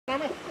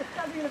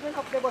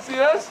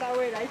Serious?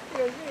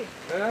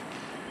 Yeah.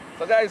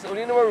 So guys,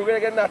 only know we're gonna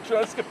get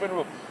natural skipping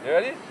rope. You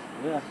ready?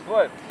 Yeah. Go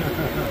ahead.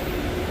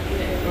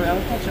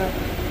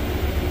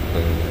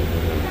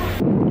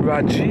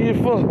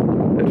 Rajiv,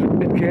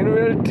 it getting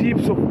real deep.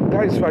 So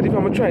guys, Rajiv,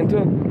 I'm trying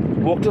to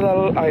walk to that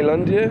little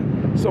island here,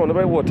 surrounded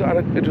by water,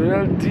 and it's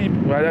real deep.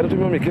 Right? I don't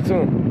even make it.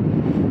 Oh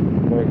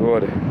my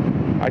God.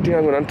 I think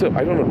I'm gonna turn.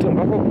 I don't know. Turn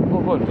back.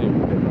 Go on,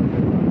 team.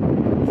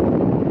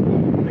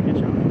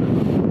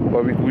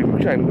 But we're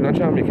gonna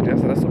try and make it,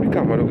 yes. That's what we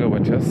camera don't get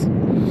wet, yes.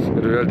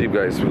 It's real deep,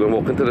 guys. We're gonna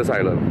walk into this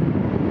island.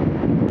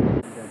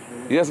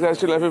 Yes, guys,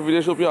 chilling life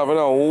video. Hope you're having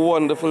a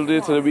wonderful day.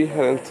 Today we're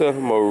heading to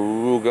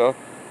Moruga.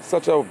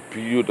 Such a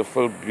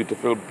beautiful,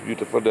 beautiful,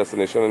 beautiful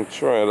destination in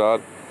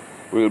Trinidad.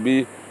 We'll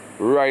be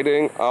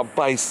riding a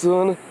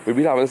bison. We'll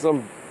be having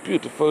some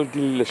beautiful,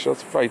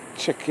 delicious fried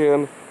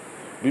chicken.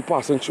 We'll be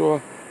passing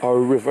through a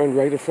river, and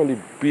right in front of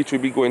the beach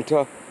we'll be going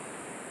to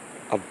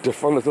a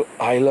different little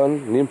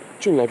island named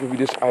Trinidad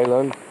Beach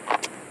Island.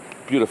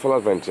 Beautiful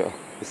adventure.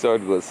 Let's see how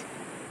it goes.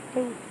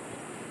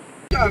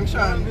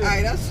 Junction,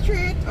 either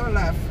straight or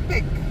left.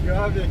 Pick. You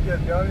have your kid,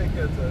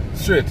 sir.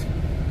 Straight.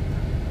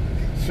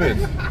 Straight.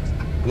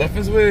 Left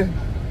is way.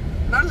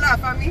 Not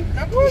left, I mean,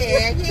 not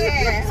here,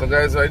 yeah. So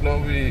guys, right now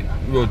we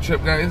road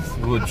trip, guys.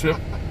 Road trip.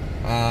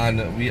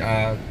 And we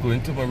are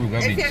going to Moruga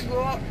Beach. If you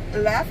go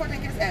left, I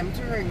think it's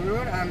empty ring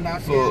road, and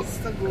that is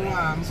to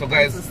go so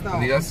guys,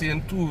 they are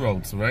seeing two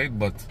routes, right?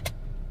 But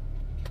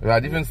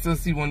Rajiv still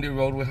see one the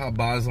road will have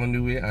bars on the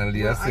way, and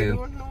Leah saying, I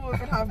don't know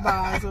if it have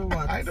bars or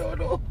what. I don't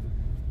know.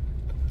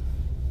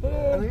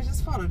 Let me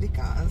just follow the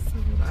cars.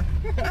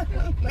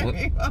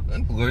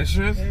 Going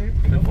straight?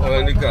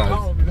 Follow the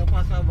cars.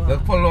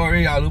 Let's follow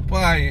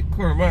Yalupai,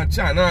 Kurma,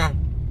 China.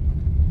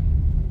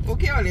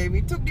 Okay, Ole,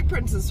 we took the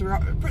Princess Song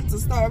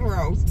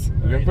route.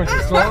 We're in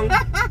Princess Song?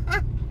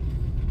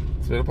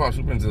 So the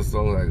partial Princess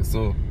Song, like,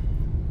 so.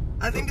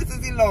 I think this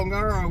is the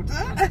longer route,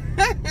 huh?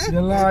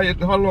 You lie,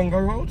 how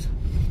longer route?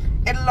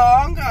 It's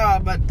longer,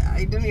 but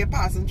I didn't hear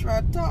passing through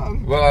a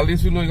tongue. Well, at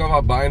least we know you have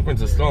a bar in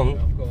Princess Song.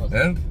 Of course.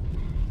 And?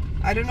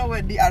 I don't know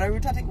where the other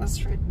route, I think, was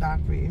straight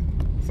that way.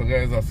 So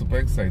guys are super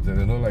excited,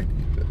 you know, like,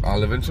 I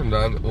live in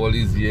Trinidad all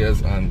these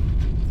years, and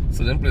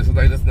certain places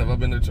I just never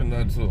been to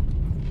Trinidad, so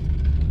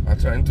I'm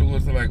trying to go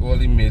to like all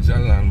the major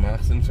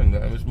landmarks in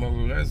Trinidad, which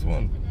Moruga is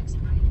one.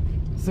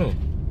 So,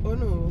 oh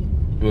no.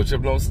 road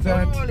trip now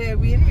start. Oh,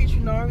 we ain't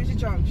reaching Norwich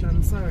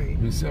Junction, sorry.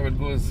 We'll see how it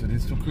goes.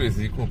 These two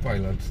crazy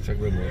co-pilots, check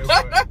them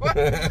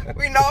out.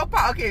 We know,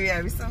 okay,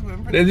 yeah, we still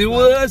going Princess. They're the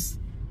worst.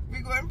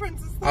 We going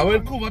Princess. I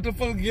went Cuba to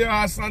full gear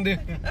on Sunday,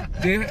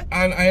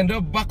 and I end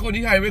up back on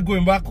the highway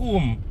going back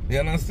home. You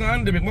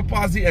understand? They make me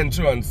pass the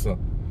entrance.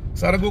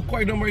 So I go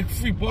quite on my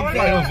Freeport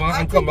flyover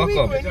and come back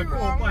up.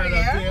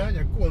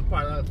 You're cold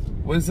pilot.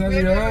 What is that?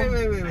 Wait.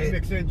 I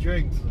mixing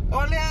drinks.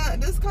 Only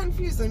this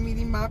confusing me,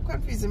 the map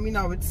confusing me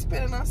now. It's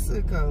spinning a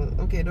circle.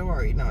 Okay, don't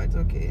worry, now it's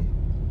okay.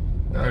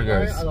 Alright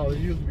guys. I allow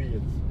you to be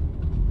it.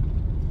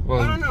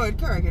 Well, oh no,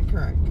 it's correct,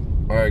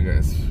 Alright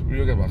guys,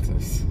 we'll get back to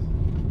this.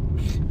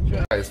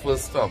 Guys,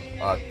 first stop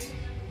at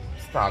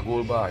Star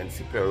Gold Bar in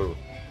Cipero.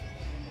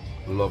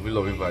 Lovely,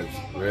 lovely vibes.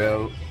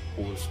 Real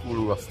old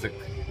school rustic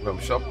rum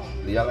shop.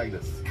 Leah like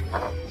this.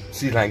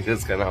 She like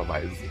this kind of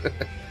vibes.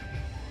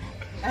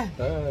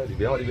 The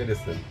beer, what do you get this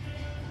thing?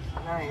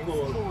 Nice.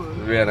 Cool.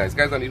 Very nice.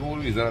 Guys, and the whole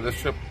reason of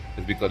this trip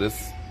is because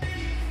this,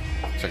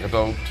 check it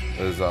out,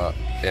 is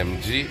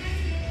MG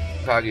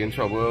tag in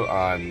trouble,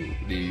 and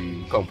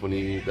the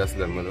company that's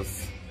done with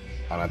us,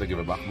 and I had to give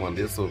it back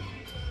Monday. So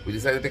we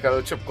decided to take a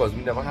little trip because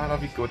we never had a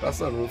vehicle with a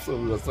sunroof, so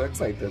we were so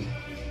excited.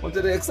 What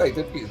are they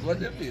excited, please? What are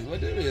they, please? Why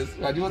do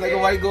you want to go,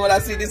 why go and I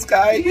see the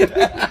sky?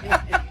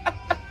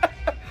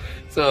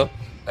 So,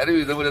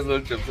 anyways, that was this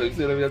little trip. So you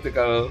see, let me just take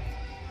a little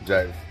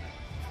drive.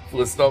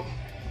 First stop,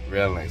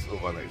 real nice,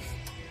 over nice.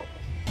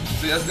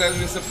 So yes guys,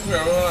 we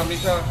subscribe and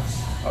make a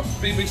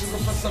big make sure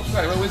to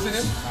subscribe. What's your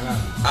name?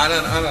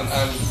 Alan.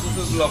 And this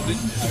is lovely.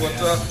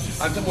 What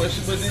Auntie Boy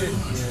she birthday?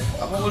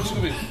 How old she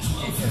be?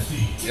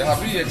 You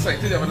happy? You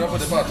excited? You have enough for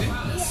the party?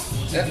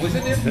 Yeah, what's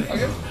your name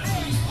again?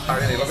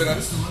 You love it,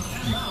 Daddy?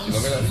 You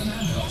love it, Daddy?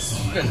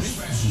 Kenzie?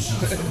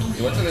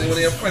 You want to tell anyone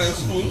your friend in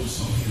school?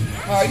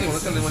 Hi, you want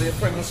to tell anyone your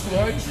friend in school?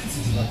 Hi?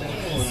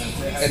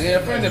 And your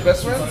friend, your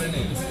best friend?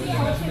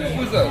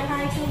 Who's that?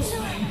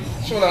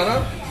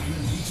 Sholana?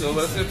 So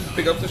let's say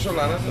pick up to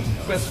Sholana,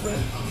 best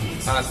friend.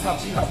 And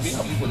happy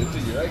birthday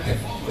to you, right? Okay.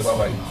 So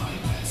bye-bye.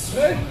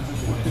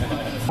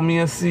 Hey!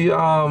 Me see, you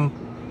know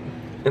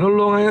how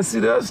long I see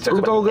this? Check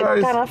it out, guys.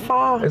 It's kind of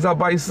far. It's a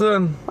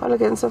bison. Oh,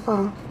 look, it's so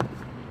far.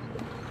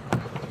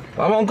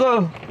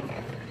 Uncle.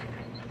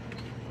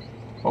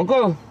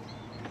 Uncle,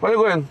 where you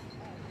going?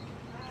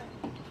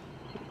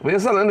 Where you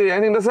selling there?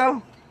 Anything to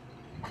sell?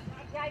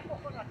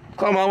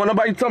 Come on, I want to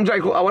buy some dry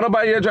coconut. I want to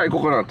buy your dry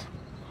coconut.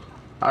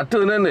 I'll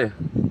turn in there.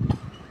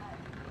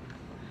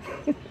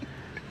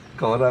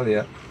 Come on,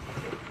 Leah.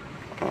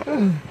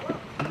 I'll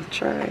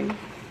try.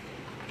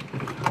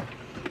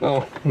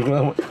 Oh,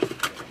 no.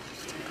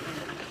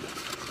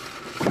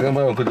 I'm going to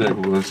buy Uncle dry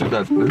coconut. See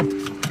that,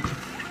 please.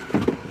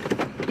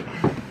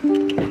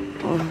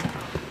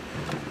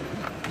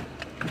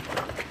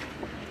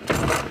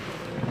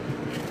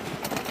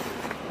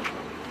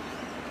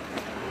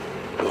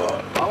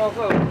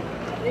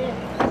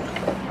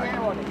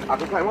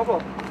 climb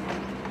up.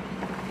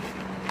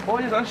 Oh,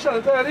 you're on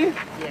shelter already? Yeah.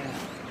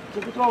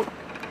 Check it out.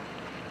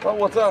 That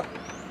water.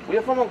 Where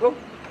you from, Uncle?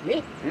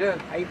 Me? Yeah.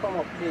 I come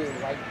up there,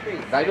 like three.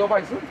 That your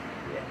bison?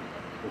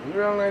 Yeah.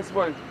 Real nice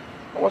boy.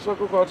 How much for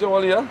coconut you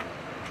want here?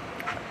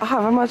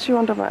 However much you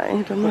want to buy,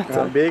 it don't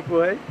matter. Big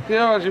boy.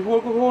 Yeah, Rajiv,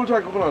 whole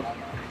dry coconut.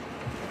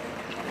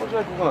 Whole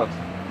dry coconut.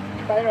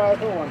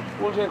 $5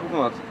 Whole dry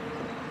coconut.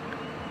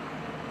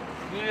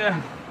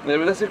 Yeah.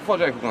 Maybe let's take 4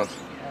 dry coconuts.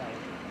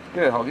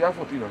 Okay, how do you have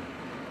 40 now?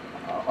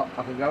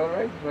 I can get it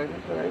right? Right?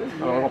 I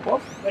don't hop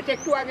off. But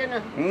take 2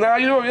 again. Nah,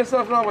 you know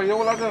yourself now, but you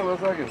don't like that one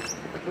second.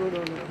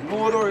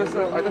 No, no,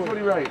 yourself. I just want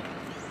you right.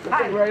 Just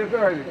right, it's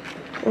already.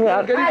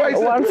 Yeah. Get it right,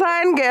 One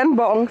time getting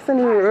bounce in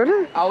the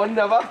road. I would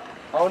never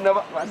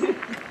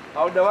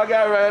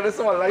get around this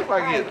one life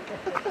again.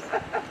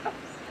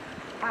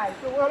 Hi,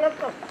 so what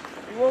up?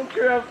 You won't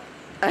care.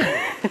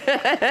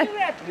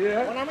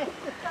 Yeah. When I'm a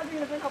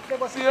sister, up there,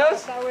 but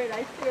Serious?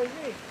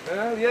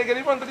 yeah, Yeah, get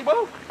him onto the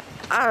ball.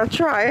 I'll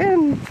try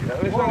and. Yeah,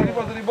 we're trying to get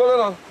him onto the ball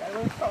now.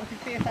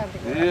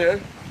 Yeah.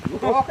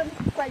 Walking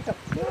quite up.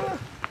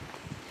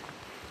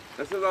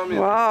 That's what I mean.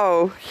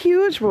 Wow,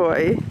 huge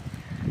boy.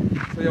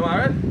 So you're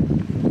married?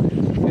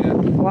 Yeah.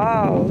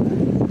 Wow.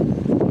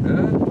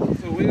 Yeah.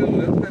 So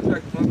let's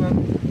check this one.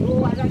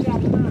 Oh, I got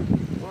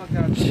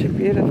that. She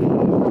beautiful.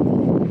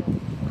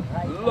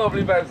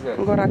 Lovely vibes there.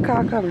 We got a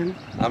car coming.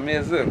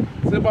 Amazing.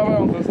 Say bye-bye,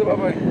 Uncle. Say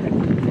bye-bye.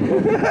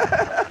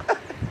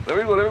 Let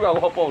me go. I'll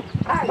hop out.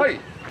 Hi.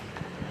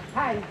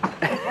 Hi.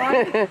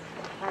 Hi.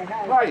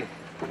 Hi.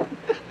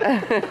 I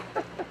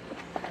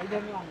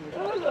don't know.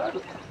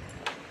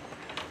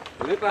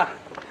 Leah.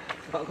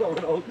 I'll go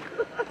out.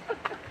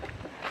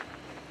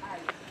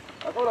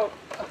 I'll go out.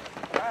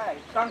 Hi.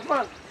 Thanks,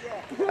 man.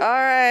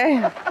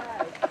 Alright.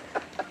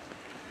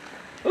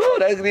 Oh,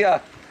 that's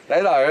Leah.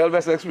 That's our real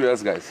best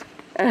experience, guys.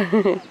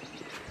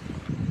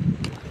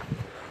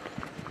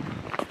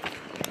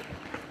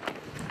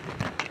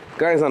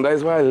 Guys, and that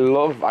is why I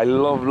love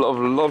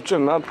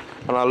Trinidad,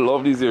 and I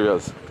love these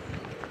areas.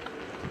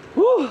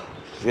 Woo!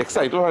 It's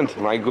excitement,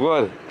 my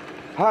God.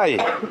 Hi.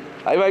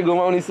 Hi, my go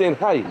man, he's saying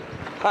hi.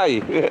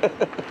 Hi.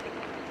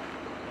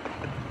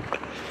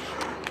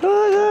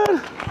 Oh,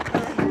 God.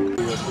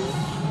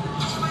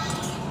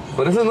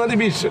 But this is not the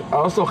beach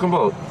I was talking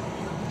about.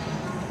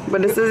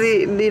 But this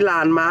is the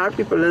landmark.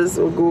 People just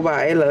go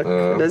by. Look,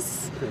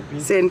 this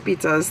St.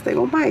 Peter's thing.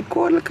 Oh my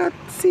God, look at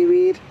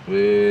seaweed.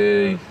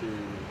 Hey.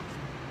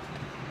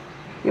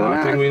 You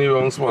I think we're in the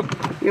wrong spot.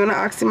 You wanna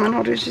ask him man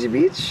how to reach the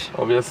beach?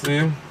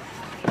 Obviously.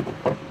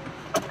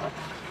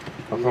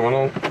 Come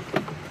on.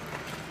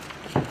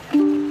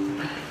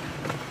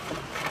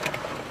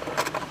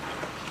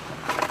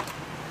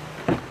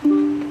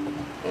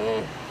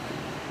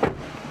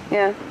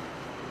 Yeah.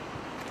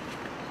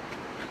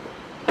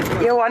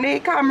 You want the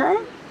camera?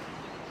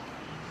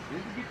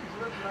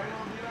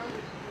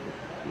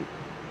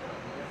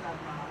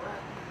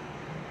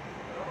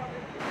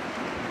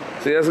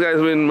 So yes guys,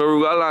 we're in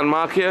Moruga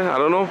landmark here. I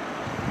don't know.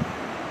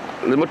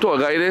 There's my tour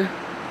guide there.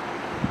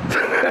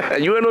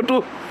 You know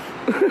too?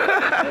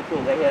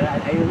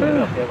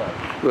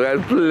 So guys,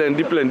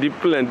 plenty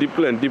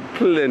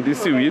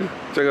seaweed.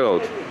 Check it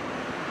out.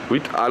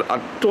 I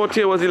thought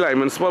here was the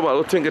Lyman spot, but I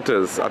don't think it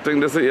is. I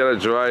think this is here a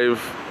drive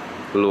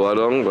lower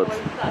down, but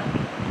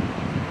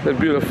it's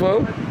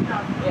beautiful.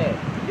 Yeah.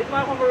 This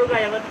one from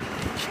Moruga.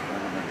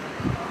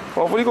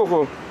 How for the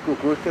cocoa?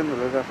 Cocoa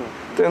 $10.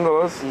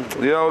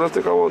 $10? Yeah, I'll just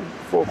take about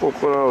 4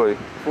 cocoa now. Like.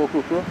 4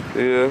 cocoa?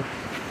 Yeah.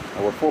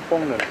 About 4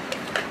 pounds then.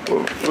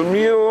 Well, for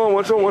me, how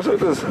much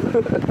it is?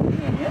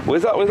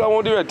 Where's that one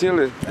with the red tail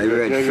there?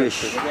 Red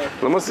fish.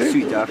 Let me see.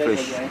 Sweeter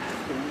fish.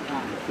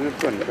 Let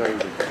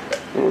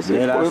me see.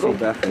 Yeah, that's Let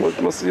sweeter fish.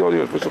 me see all the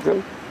red fish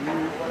again.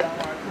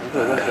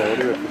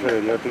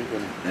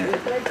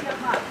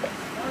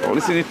 I want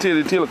to see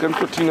the tail can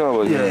put in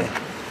now. Yeah.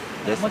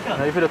 If you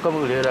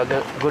come here, I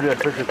get good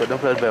red fish, but don't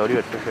play by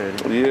red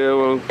fish. Yeah,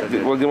 well,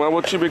 give me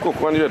about 3 big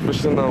cocoa and the red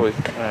fish now. Red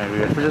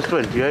fish is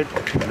 20, right?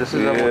 This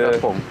is about a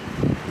pound.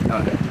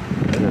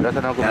 That's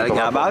an alcohol.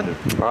 Yeah, like bag?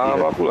 Ah,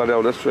 bakula, they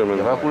are just streaming.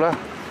 Bakula?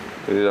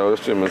 Yeah, they are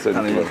just streaming.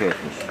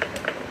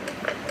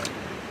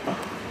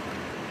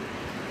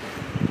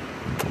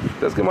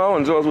 Let's get my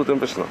own jaws with them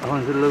fish now.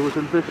 $100 with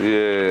some fish?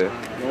 Yeah.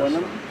 You want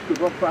them to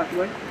go fast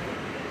way?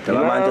 The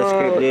man just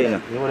scrape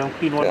there. You want them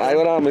clean ones? I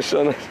got a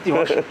mission. You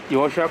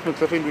want sharp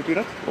mix up in between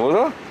us? What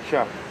was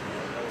Sharp.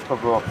 For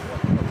broth.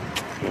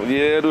 that?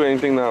 Yeah, do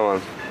anything now,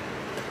 man.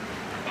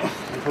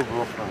 For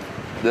broth, man.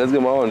 Let's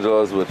get my own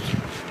jaws with.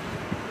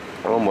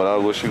 Oh, man,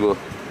 I'll go, she go.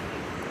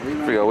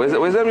 Figure,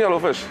 where's them yellow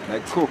fish?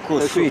 Like cocoa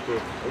sweet.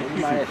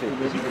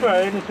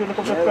 Frying, if you want to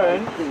come to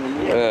frying.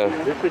 Yeah.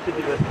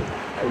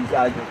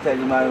 I tell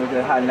you, man, with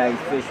the hard nice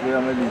fish, we're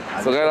going to do.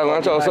 So, guys, I'm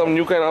going to try some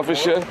new kind of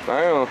fish here.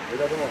 I don't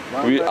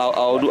know.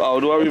 I'll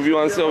do a review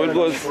and see how it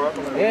goes.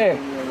 Yeah.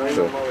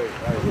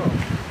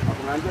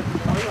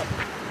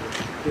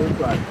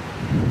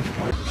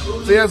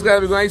 So yes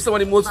guys, we're going to eat some of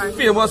the most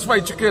famous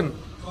fried chicken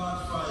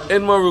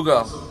in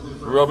Moruga.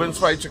 Robin's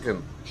Fried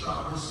Chicken.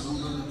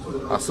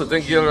 a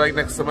certain girl right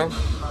next to me.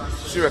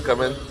 She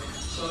recommended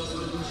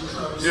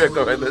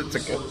the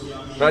chicken.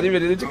 Not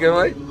even the chicken,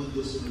 right?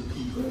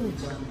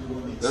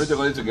 Let me check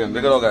out the chicken.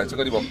 Look at all guys. Check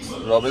out the box.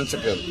 Robin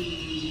chicken.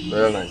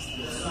 Very nice.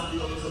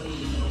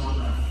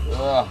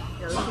 Ah,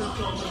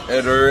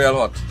 it's real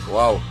hot.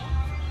 Wow.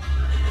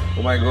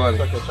 Oh my god.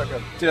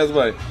 Cheers,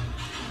 boy.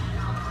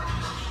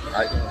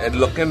 It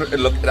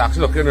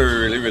actually looking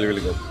really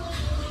good.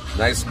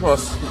 Nice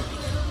crust.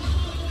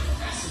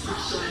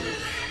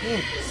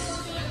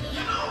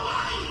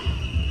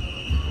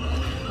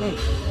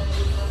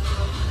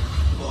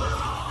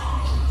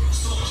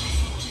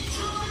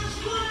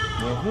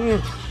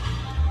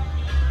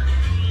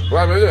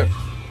 What is it?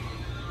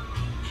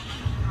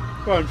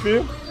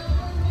 Country.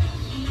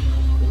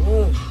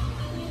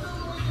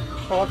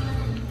 Hot.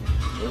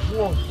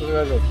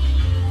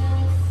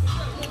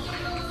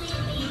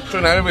 So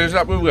now everybody's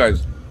up with guys.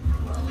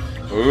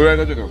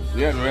 Regular chicken.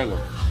 Yeah,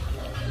 regular.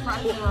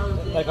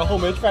 Like a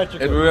homemade fried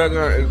chicken. It's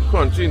regular, it's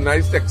crunchy,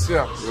 nice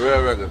texture.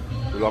 Real regular.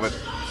 Love it.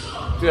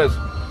 Cheers.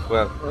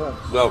 Well,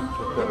 love.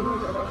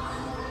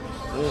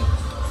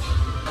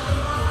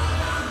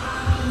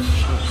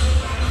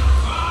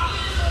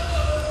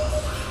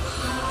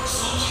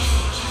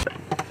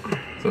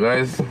 So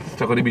guys,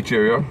 check out the beach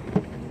area.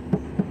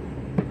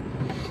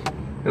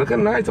 It's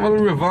looking nice, about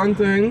the river and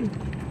thing.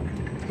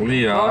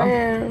 Leah. Oh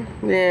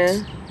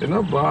yeah. It's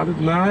not bad, it's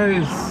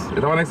nice.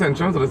 It's our next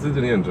entrance, or this is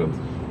the entrance?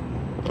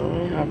 I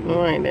have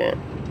no idea.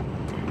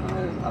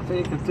 I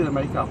think you can still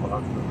make up for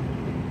that.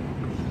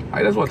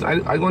 I just watch,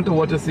 I want to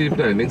watch to see if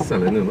there's anything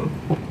selling, you know.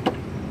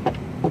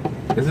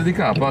 This is the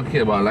car park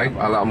here, but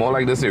I more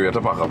like this area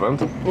to park up,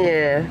 right?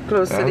 Yeah,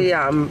 close to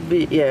the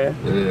beach, yeah.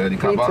 Yeah, the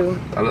car Me park. too.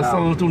 And it's a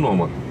little too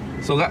normal.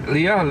 So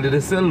Leah, did they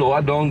say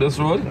lower down this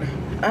road?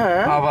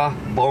 Have a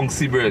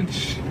bouncy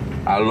bridge.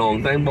 A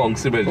long time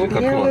bouncy bridge.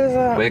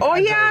 Oh,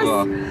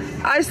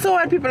 yes! I saw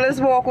it, people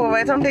just walk over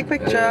it and take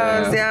pictures,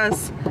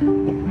 yes.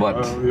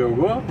 But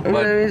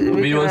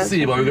we will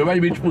see, but we go by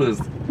the beach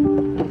first.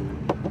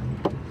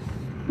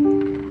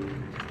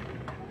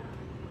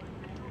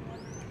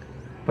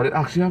 But it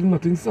actually have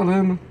nothing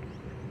selling.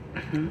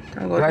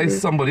 Guys,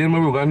 somebody in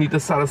Moruga need to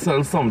sell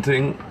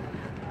something.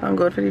 I'm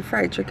good for the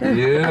fried chicken.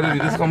 Yeah, they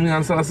just come here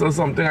and sell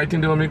something. I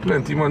think they will make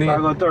plenty money. I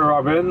got the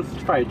Robin's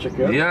fried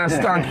chicken. Yes,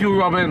 thank you,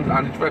 Robin.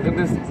 And the chicken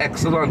is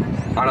excellent.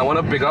 And I want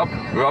to big up,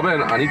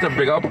 Robin, I need to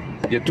big up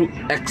your two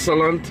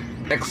excellent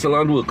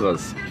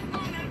workers.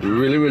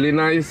 Really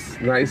nice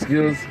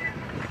girls.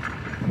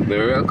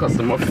 They're real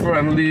customer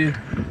friendly.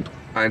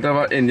 I have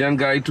an Indian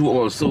guy too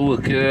also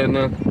working.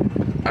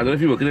 I don't know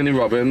if you're working in the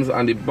Robins,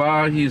 and the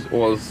bar, he's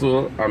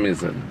also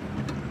amazing.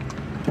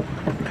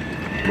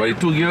 But the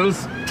two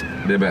girls,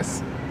 the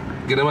best.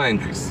 Give them an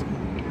increase.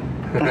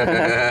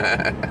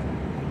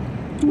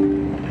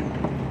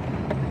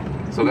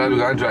 So guys, we're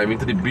gonna drive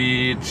into the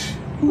beach.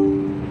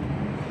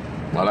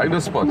 I like the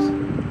spot.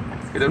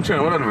 Get them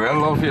trying what I real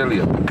love here,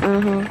 Leah.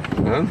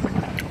 Huh?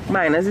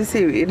 Mine is the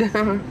seaweed.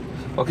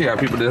 Okay, and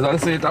people, there's also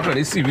say it after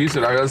the seaweed, so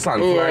that real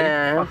sandfly.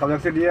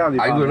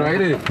 Yeah. I go right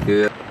there.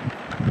 Yeah.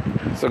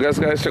 So guys,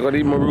 check out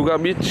the Moruga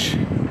Beach.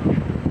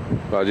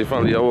 Rajiv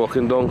and Leah are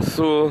walking down,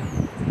 so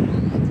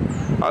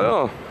I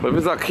don't know if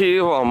it's a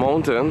cave or a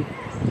mountain,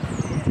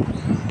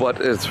 but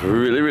it's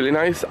really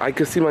nice. I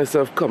can see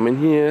myself coming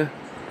here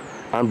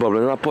and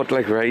bubbling a pot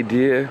like right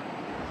there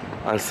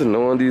and sitting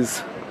on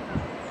these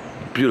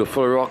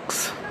beautiful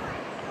rocks.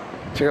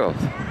 Check it out.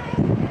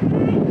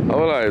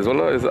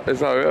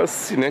 It's a real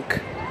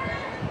scenic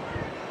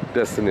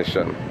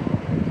destination.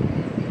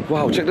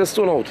 Wow, check this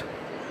stone out.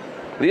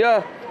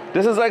 Leah,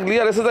 this is like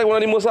one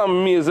of the most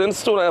amazing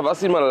stones I've ever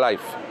seen in my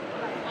life.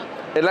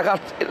 It's like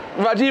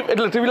Rajiv,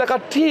 it's literally like a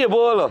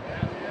table.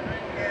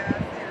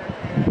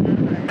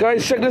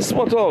 Guys, check this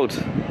spot out.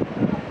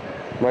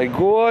 My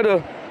God.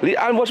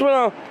 And watch me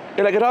now.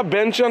 It's like a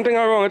bench and thing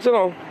around it, you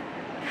know.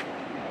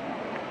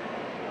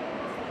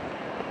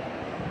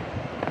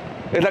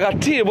 It's like a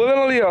table, you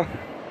know, Leah.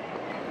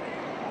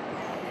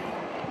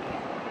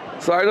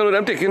 So I don't know,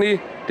 them taking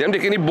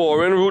the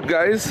boring route,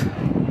 guys.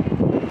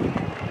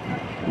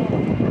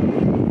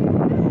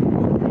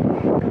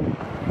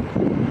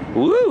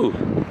 Woo!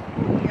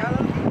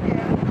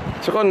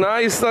 Check out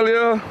nice,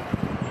 Leah.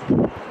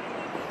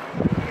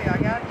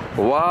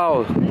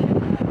 Wow.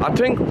 I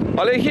think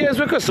all I hear is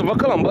Christopher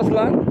Columbus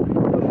land.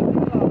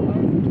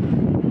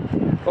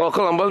 Oh,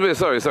 Columbus Bay.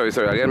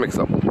 Sorry. I get mixed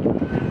up.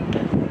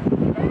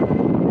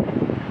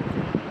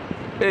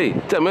 Hey,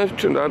 tell me if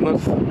Trinidad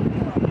not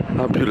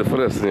a beautiful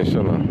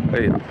destination.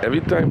 Hey,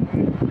 every time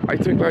I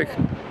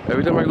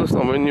go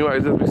somewhere new, I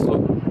just be so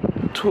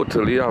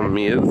totally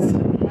amazed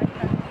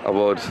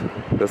about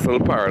this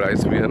little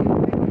paradise we're in.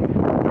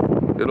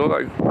 You know,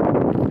 like,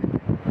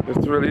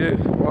 it's really,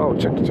 wow,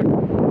 check.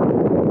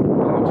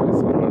 Wow, check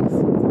this one.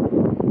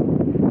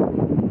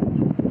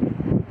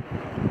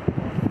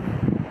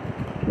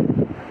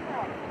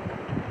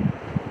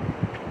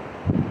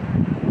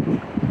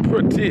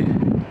 Pretty.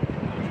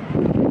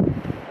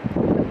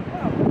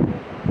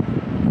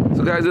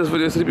 So guys, this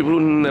video is for the people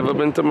who've never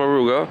been to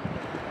Moruga.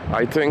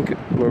 I think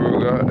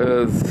Moruga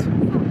is...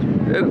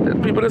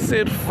 people that say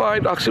it far,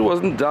 it actually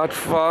wasn't that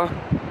far.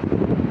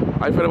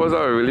 I thought it was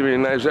a really, really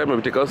nice drive.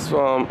 Maybe take us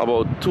from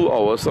about 2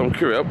 hours from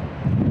Kirib.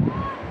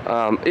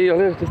 Hey,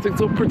 this thing's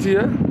so pretty,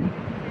 eh?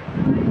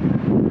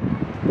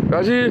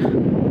 Rajiv,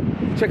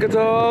 check it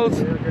out.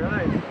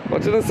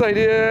 What's inside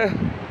here?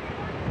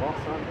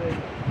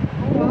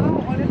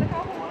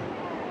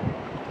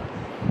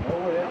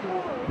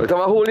 Look at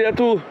my hole here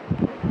too.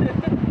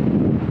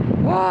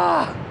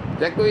 Ah,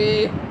 check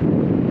we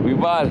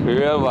bad, we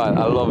real bad.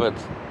 I love it.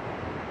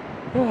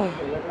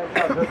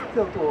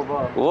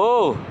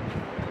 Whoa.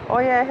 Oh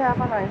yeah, I have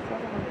a nice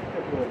one.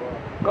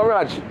 Come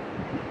Raj.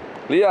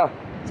 Leah,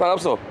 stand up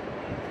so.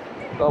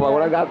 Come on,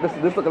 when I got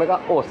this look like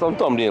an awesome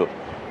thumbnail.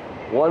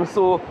 One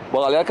so,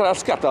 but I kind of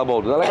scatter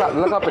about. Like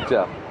a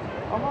picture.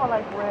 Oh,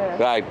 like where?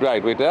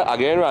 Right, wait there.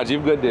 Again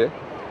Rajiv good there.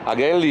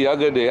 Again Leah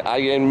good there.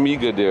 Again me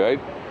good there, right?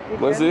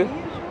 You see?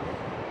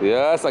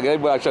 Yes,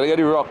 again, but actually get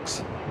the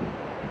rocks.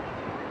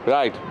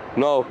 Right.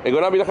 No, it's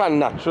gonna be like a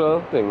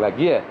natural thing. Like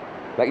yeah.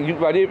 Like you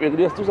ready? You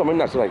just do something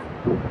natural like.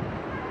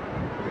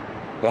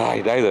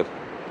 Right, that is it.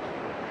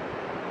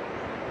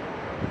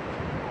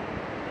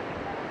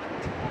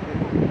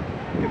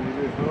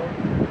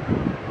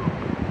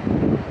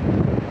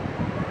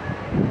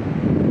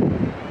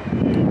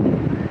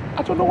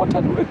 I don't know what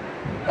I'm doing.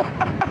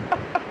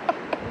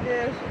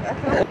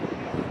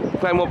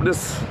 Climb up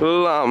this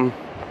little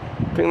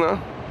thing now.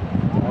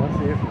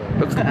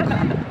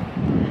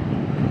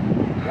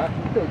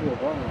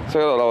 So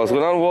I was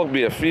gonna walk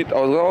barefoot.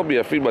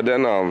 But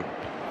then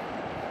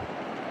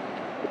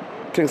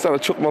things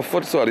started to choke my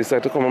foot, so I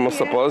decided to come on my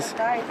slippers.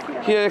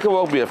 Here you can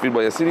walk barefoot,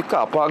 but you see the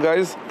car park,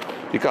 guys.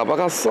 The car park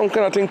has some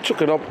kind of thing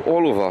choking up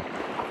all over.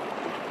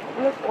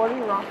 Look, all the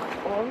rocks,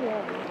 all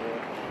the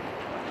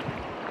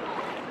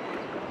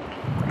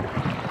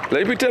Let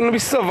me pretend to be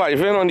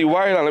surviving on the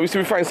wild and let me see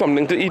if we find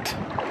something to eat.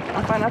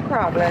 I find a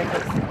crab like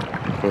this.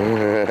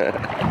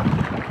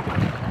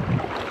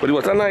 But the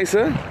water nice,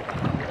 eh?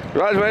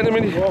 Raj, wait a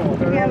minute.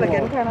 Yeah,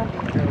 looking kind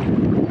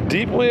of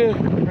Deep way.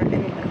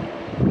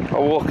 I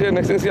walk in,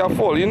 next thing see I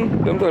fall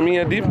in. Them tell me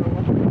you're deep.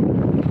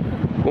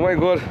 Oh my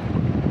god.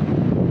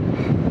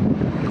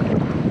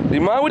 The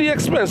man with the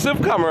expensive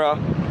camera,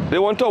 they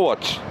want to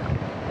watch.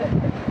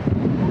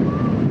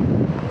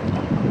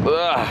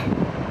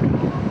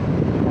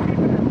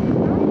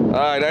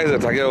 Alright, that is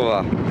it. I get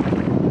over.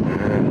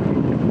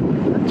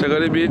 Check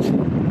out the beach.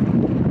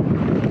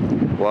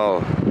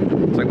 Wow.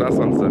 Check that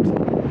sunset.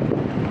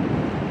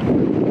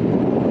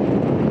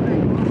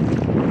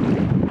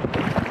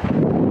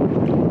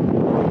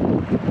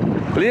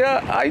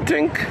 Leah, I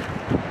think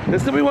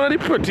this could be one of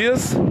the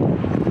prettiest.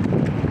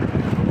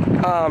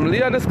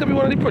 Leah, this could be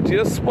one of the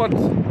prettiest spots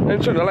in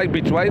Trinidad, like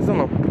beach-wise, you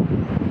know.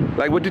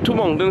 Like with the two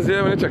mountains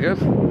there when you check it.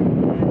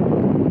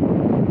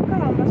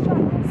 Columbus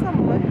Channel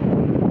somewhere.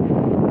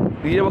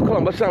 Yeah, but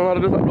Columbus Channel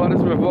had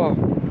this river.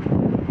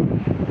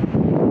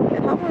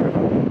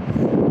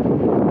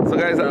 So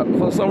guys,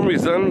 for some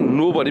reason,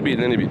 nobody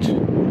beating any beach.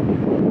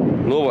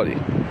 Nobody.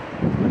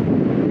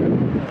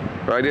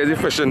 Right there's the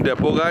fishing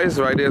depot, guys.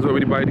 Right there's where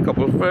we buy the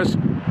couple of fish.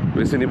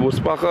 We see the boats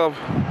pack up.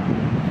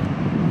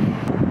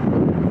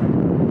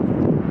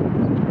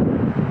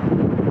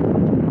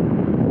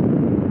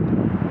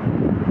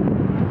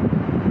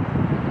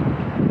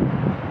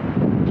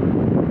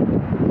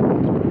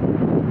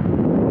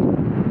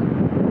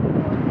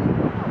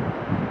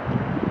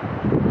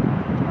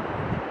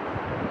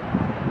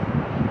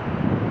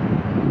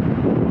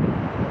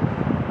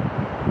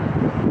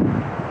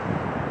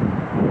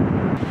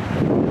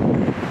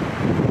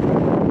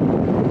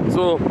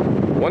 So,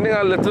 one thing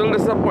I'm a little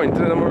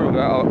disappointed in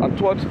Moruga, I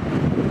thought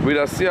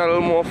we'd see a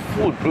little more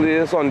food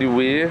place on the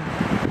way,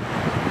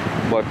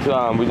 but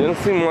we didn't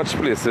see much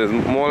places,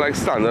 more like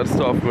standard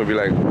stuff, maybe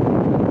like,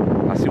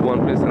 I see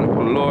one place in a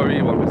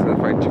lorry, one place in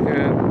fried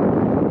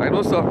chicken, like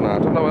those stuff now. I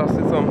thought I would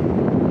see some,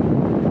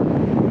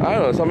 I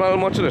don't know, something a little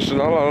more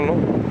traditional, I don't know.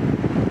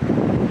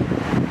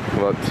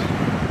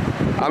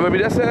 But, maybe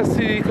that's where I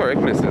see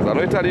correct places. I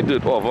know it's at the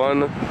dirt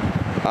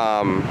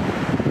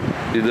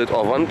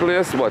oven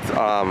place, but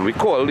we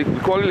called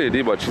the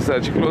lady, but she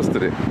said she closed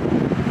today.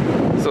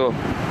 So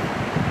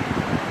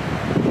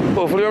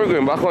hopefully when we're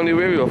going back on the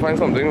way, we'll find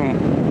something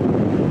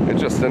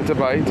interesting to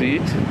buy to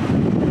eat.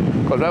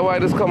 Cause that's why I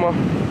just come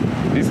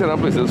these kind of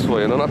places for,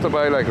 you know, not to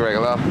buy like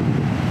regular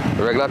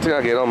thing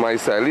again on my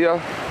side. Yeah,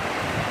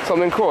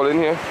 something crawling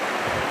here.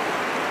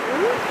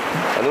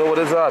 I don't know what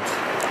is that.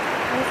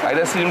 I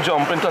just see him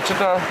jump and touch it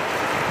now.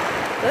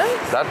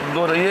 That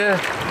door here.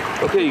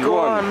 Okay, go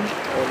on.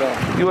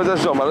 You was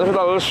just jump. I just a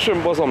little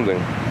shrimp or something.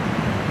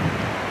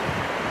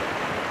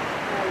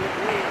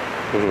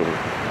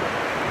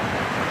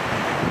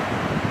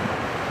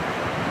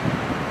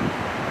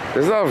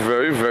 This is a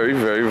very, very,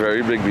 very,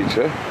 very big beach,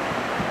 eh?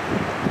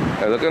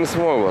 And looking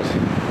small, but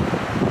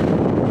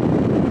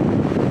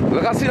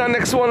look, I see the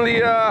next one,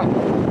 Leah.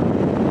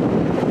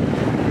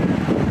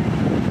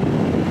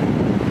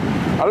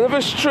 I don't know if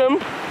it's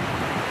shrimp.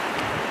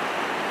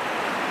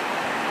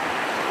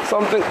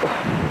 Something.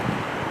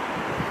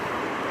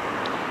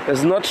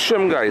 It's not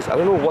shrimp, guys. I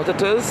don't know what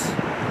it is.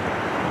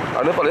 I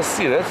don't know if I've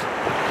seen it.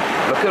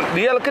 Look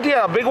at here,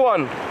 a big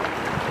one.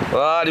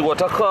 Ah, the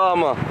water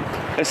calm.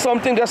 It's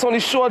something that's on the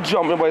short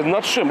jump, but it's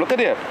not shrimp. Look at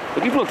there. Look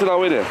at you floating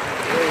away there.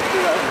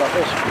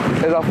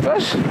 Is that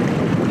fish?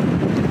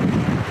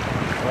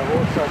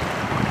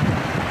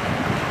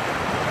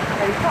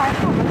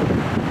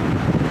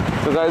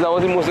 So guys, that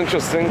was the most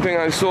interesting thing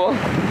I saw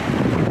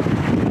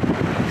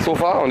so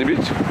far on the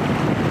beach.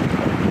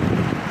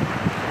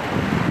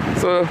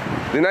 So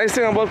the nice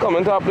thing about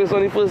coming to our place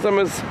on the first time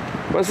is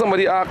when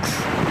somebody asks,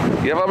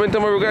 you ever been to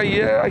Moruga?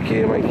 Yeah, I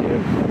came.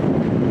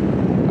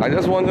 I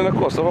just wanted to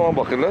cross off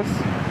my bucket list.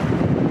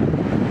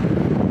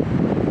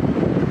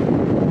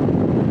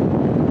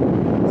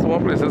 Some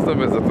more places to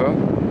visit, huh?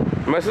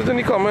 Message in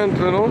the comment,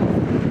 you know,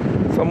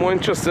 some more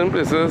interesting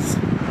places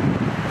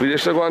we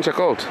should go and check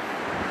out.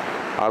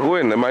 I'll go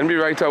in, it might be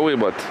right away,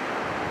 but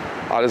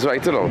I'll just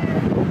write it down.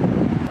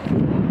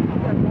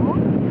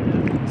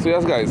 So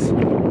yes guys,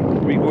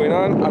 we're going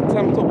on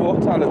attempt to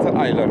walk to a little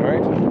island,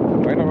 right?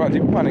 Right now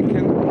Rajiv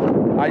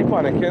panicking. Are you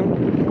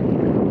panicking?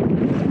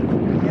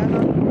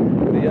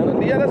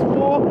 Leah, let's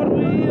walk with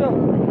me.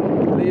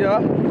 Leah,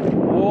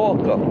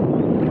 walk.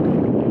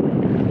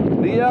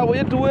 Leah, what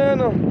you doing?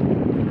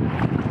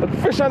 That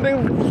fish and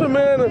thing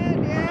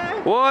swimming.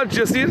 Yeah. What?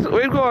 You see it?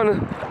 Where you going?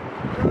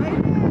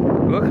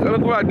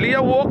 Look, what?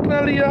 Leah, walk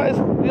now, Leah.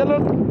 Leah,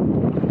 look.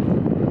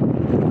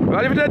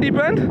 Right over there, deep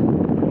end?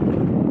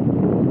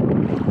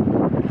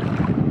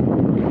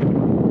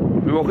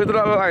 We're walking to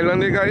that little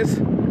island there, guys.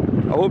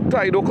 I hope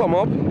tide will come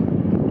up.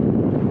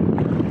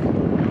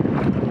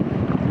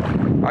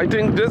 I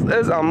think this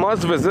is a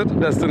must-visit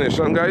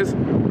destination, guys.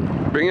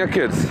 Bring your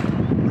kids.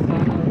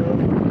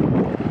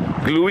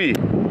 Gluey,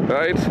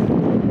 right?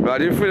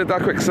 Rajiv feel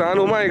that quicksand.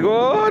 Oh my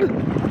god!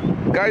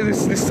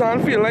 Guys, the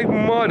sand feels like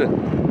mud.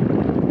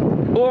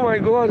 Oh my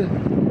god!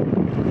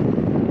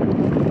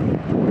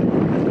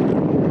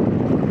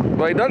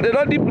 But it's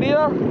not deep,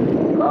 Leah.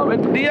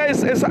 Leah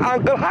is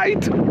ankle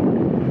height.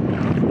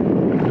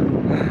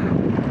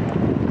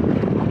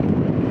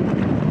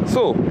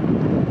 So,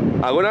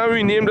 I'm gonna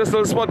rename this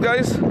little spot,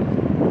 guys,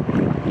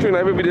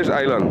 Trinidad Beach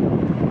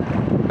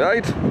Island.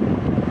 Right?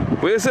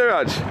 Where is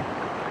Raj?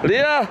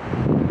 Leah,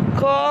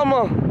 come.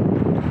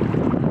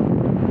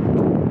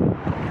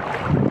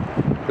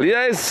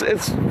 Leah, it's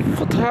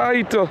foot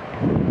height.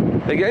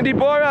 Again, the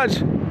ball,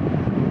 Raj.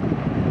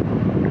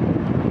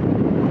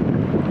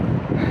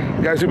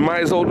 Guys, we're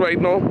miles out right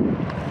now.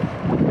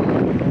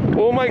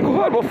 Oh my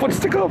god, my foot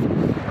stick up.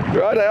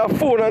 Right, I have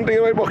phone and thing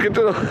in my pocket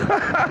too.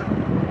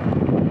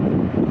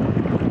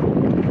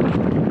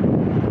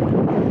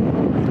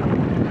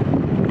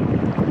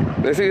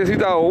 Let's see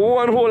that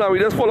one hole and we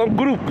just follow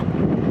group.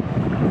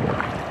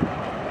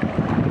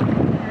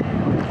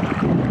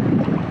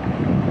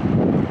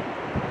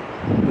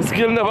 The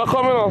skill never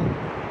coming on.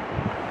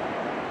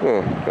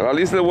 At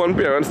least the one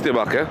parent stay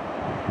back, eh?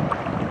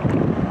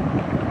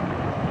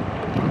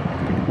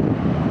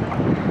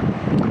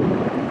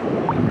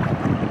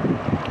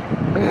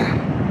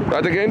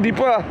 Right again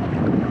deeper.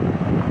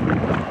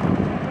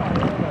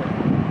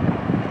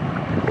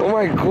 Oh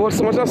my god,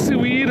 so much of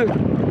seaweed.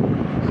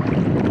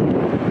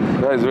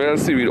 Guys, real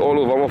seaweed all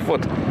over my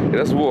foot.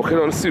 You're just walking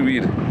on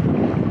seaweed.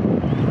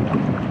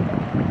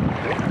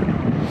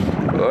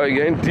 Oh,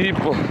 getting deep.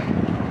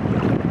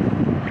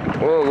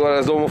 Oh god,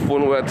 that's all my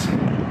phone wet.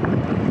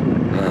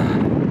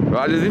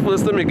 Raj is the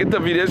first to make it to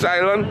Village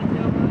Island.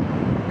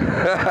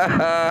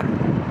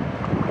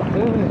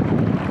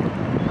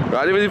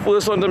 Raj is the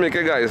first one to make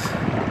it, guys.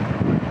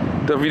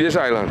 To Village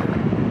Island.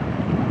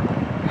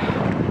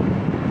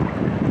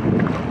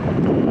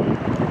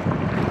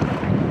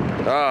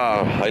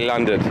 Ah, I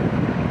landed.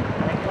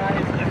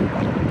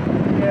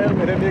 Yeah,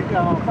 with a big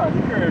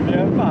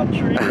Caribbean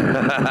battery.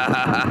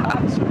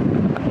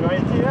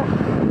 Right here.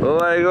 Oh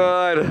my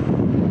god.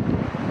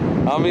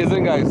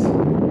 Amazing, guys.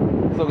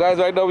 So guys,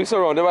 right now we're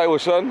surrounded by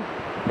ocean.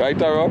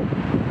 Right around.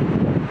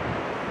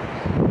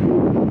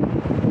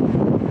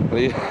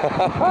 We're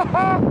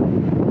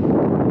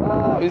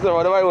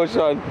surrounded by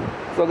ocean.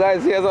 So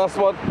guys, here's our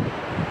spot.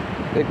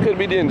 It could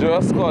be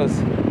dangerous because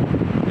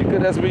you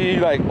could just be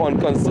like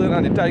unconcerned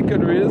and the tide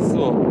could raise,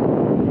 so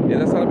you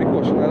just have to be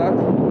cautious of that.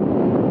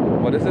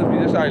 But this is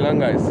Village Island,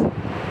 guys.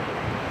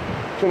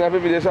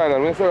 Trinidad Village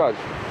Island, Mr. Raj?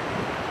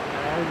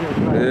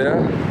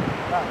 Yeah.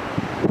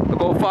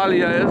 Look how far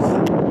Leah is.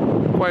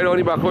 Quite on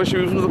the back when she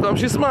was supposed to come.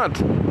 She's smart.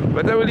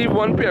 Better we leave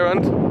one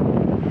parent.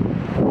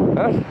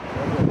 Huh?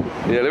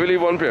 Yeah, let me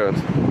leave one parent.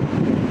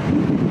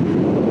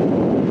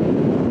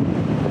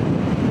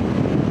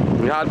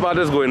 The hard part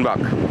is going back.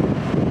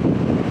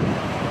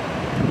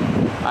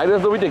 I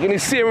just know we're taking the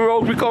same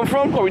route we come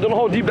from because we don't know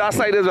how deep that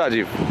side is,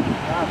 Rajiv.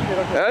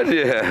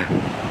 Yeah.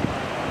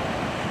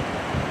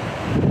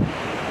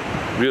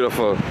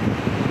 Beautiful.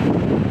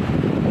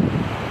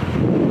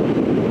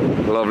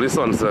 Lovely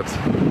sunset.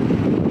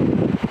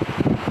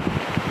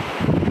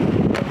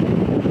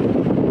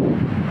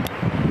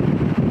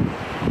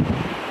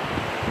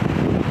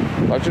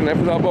 Trinidad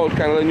is about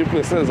kind of new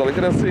places. All you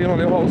can see on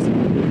your house.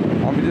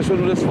 And we just should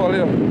do this for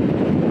you.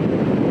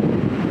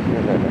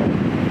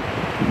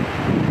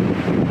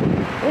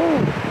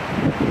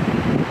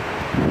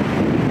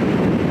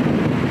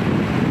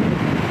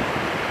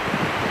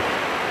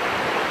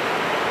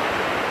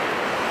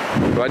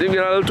 Rajiv,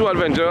 you're a little too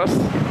adventurous. So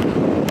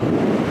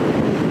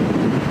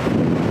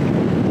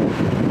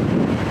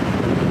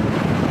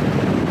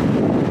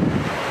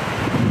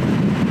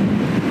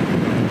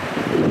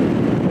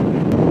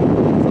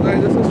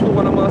guys, this is for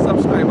one of my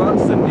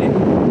subscribers, Cindy. I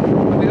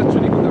think it's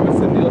really good with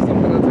Cindy or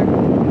something, I think.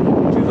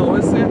 She's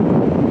always saying,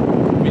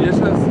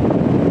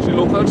 she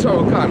local Shah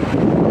Rukh Khan.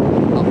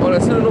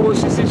 Honestly, I don't know what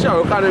she sees Shah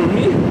Rukh Khan in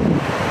me,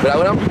 but I'm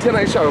going to pretend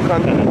I'm Shah Rukh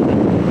Khan.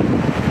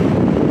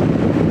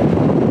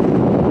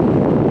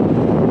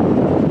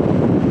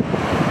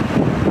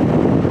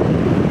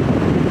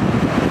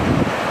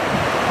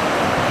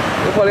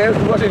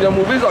 Watching your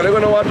movies, all they're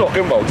going to know what I'm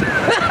talking about.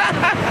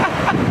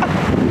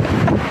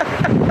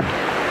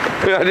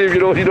 If you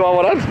don't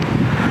want that,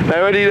 then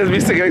when you just be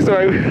sitting next to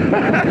me.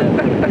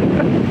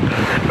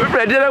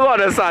 Fred, you don't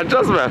understand,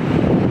 trust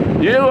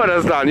me. You don't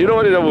understand, you don't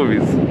watch the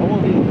movies.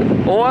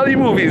 All the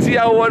movies, see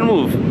how one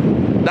move.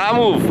 That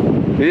move.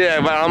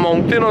 Yeah, but a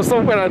mountain or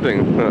some kind of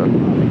thing.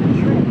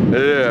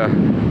 Yeah.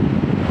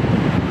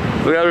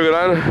 So yeah, we're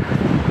going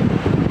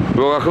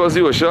to walk across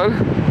the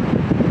ocean.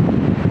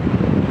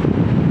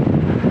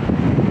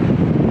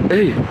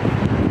 Hey!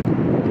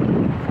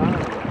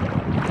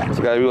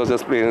 So guys, we was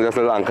just playing just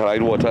a anchor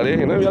ride water there,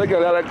 you know, we gotta get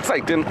that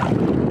exciting.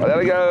 I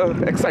gotta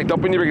get excited up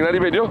when you begin the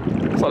video.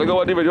 So I go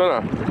watch the video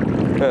now.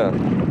 Yeah.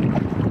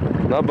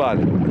 Not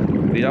bad.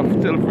 We have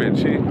still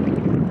Frenchy.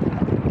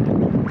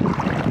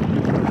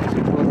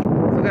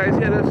 So guys,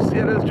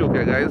 hear this joke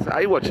here, guys.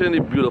 I watching the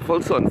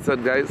beautiful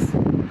sunset, guys.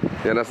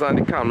 You understand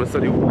the calmness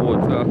of the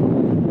water,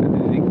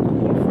 the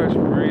cool fresh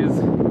breeze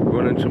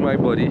running through my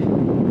body.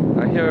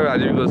 And here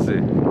Rajiv go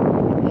say,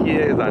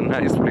 here is a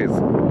nice place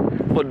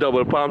for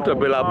double palm to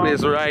build a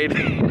place right.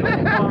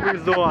 Palm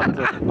resort.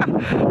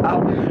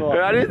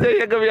 Rajiv say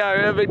you can be a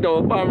real big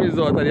double palm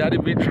resort and you have the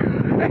beach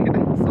right.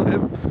 So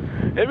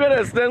if you're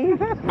listening,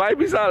 buy a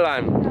piece of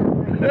land.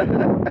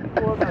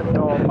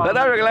 Not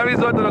a regular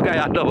resort to look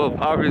at a double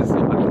palm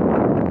resort.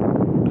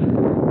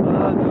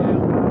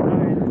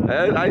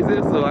 I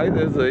say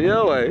so,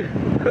 yeah, why?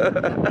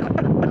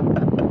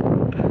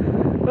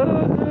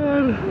 Oh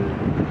God.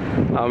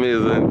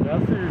 Amazing.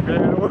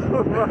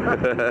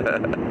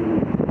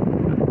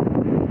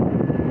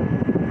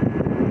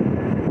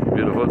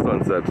 Beautiful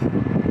sunset.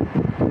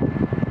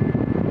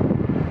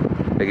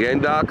 Again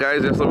dark,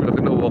 guys, just so we're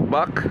looking to walk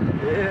back.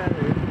 Yeah.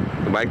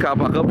 My car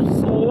back up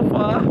so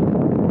far.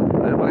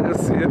 I can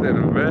see it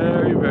and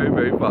very, very,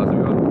 very fast. We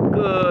got a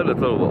good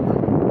little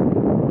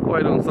walk.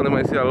 Quite on Sunday,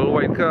 might see a little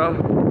white car.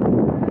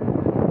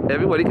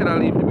 Everybody cannot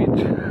leave the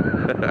beach.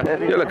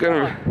 You're looking.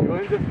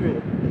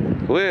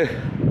 Where?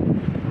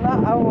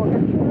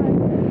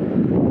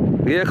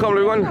 Yeah, come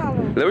everyone.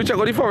 Let me check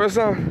out the forest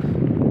now.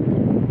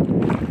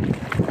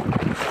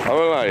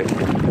 Alright.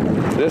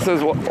 This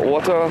is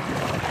water,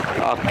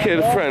 a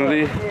kid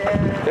friendly.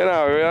 You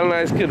know, a real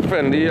nice kid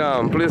friendly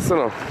place, you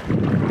know.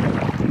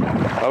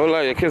 I would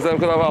like your kids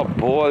could have a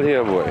ball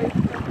here, boy.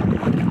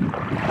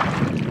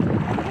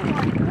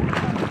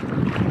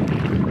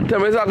 Tell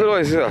me exactly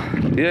what is here.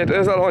 Yeah, it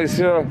is an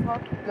oyster. It's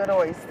not good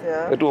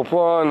oyster. It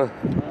open.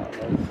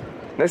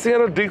 Next thing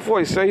you dig for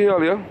oyster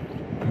here, yeah?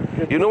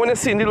 You know when you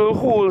see the little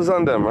holes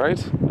on them, right?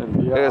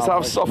 Yeah, they just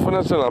have stuff in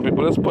it, you know.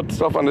 People just put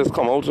stuff and just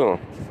come out, you know.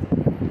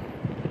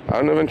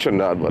 I've never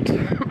mentioned that, but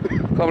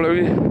come let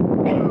me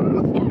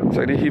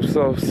check the heaps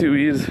of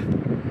seaweeds.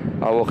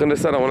 I walk in the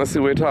sun, I want to see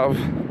what it have.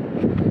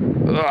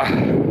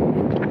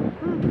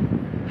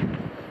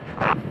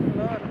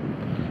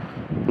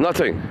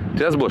 Nothing,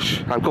 just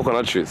bush and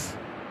coconut trees.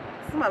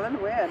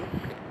 Smelling weird.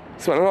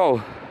 Smelling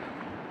how?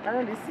 I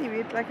know the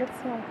seaweed like it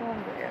smells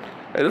weird.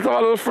 It does have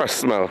a little fresh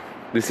smell,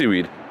 the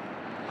seaweed.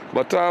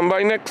 But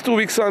by next 2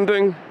 weeks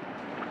something,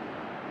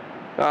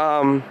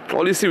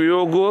 all the seaweed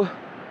will go.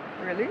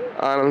 Really?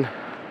 And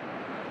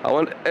I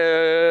want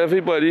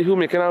everybody who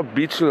making a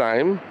beach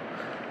lime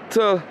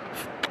to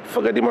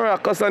forget the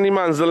maracas and the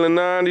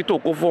manzolina and the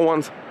toko for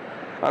once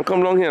and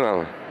come down here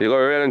now. You're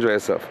gonna really enjoy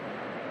yourself.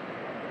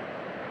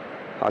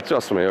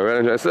 Trust me, you'll really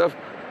enjoy yourself.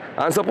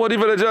 And support the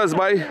villagers,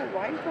 buy a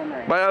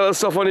little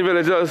stuff on the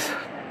villagers.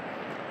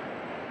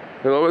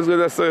 It's always good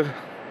to say.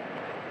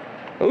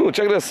 Oh,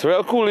 check this,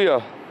 real cool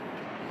here.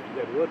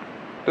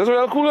 This is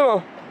real cool, you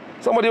know.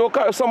 Somebody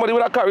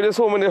would have carried this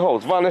home in the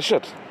house, vanish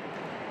it.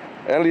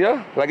 And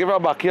Leah, like if you're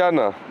backyard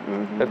now.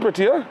 It's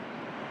pretty, yeah?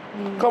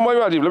 Come on,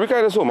 Rajiv, let me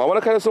carry this home. I want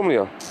to carry this home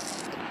here.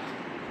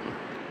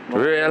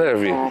 Real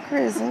heavy. Oh,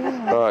 crazy.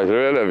 Alright,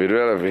 real heavy,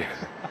 real heavy.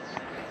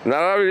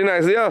 Now that's really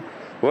nice, yeah.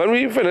 When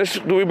we finish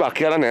do we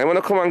backyard and I'm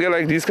gonna come and get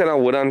like these kind of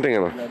wood and thing,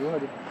 you know.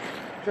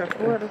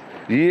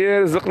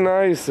 Yeah, this look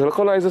nice. Look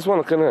how nice this one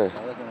looking here.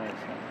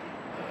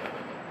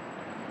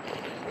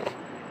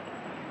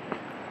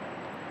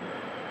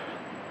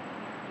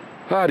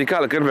 Ah, the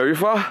car looking very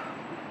far.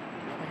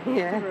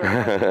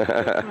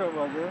 Yeah.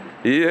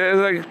 Yeah, it's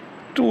like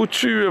 2,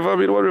 3 river. I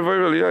mean, what river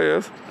really,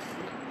 yes.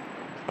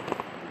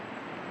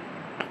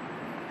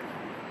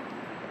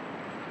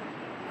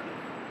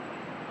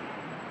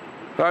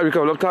 Alright, we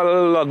come up to a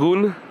little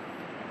lagoon.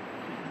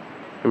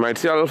 You might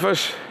see a little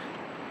fish.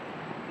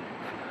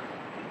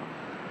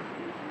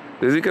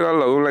 There's a kind of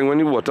lagoon, like when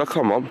the water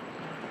come up,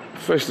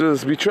 fish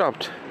just be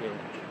trapped.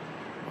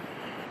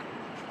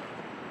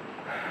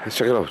 Let's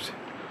check it out.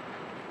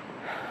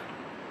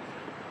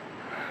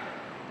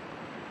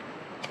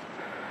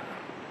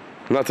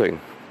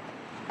 Nothing.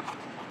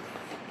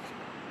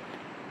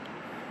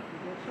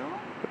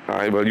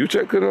 Alright, well you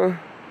check,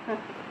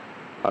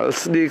 I'll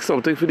sneak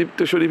something for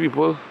to show the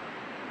people.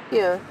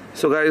 Yeah.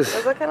 So guys,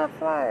 There's a kind of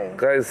fly.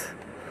 guys,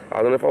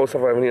 I don't know if I will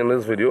survive in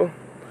this video.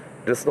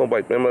 This no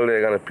bite me in my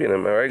leg and a pain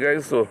in my, alright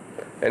guys? So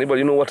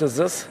anybody know what is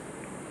this?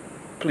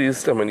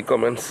 Please tell me in the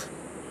comments.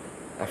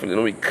 I'm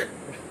feeling weak.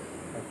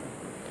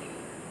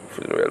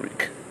 Feeling real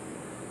weak.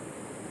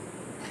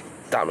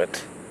 Damn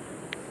it.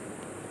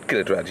 Kill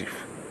it, Rajiv.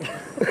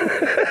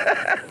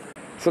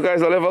 So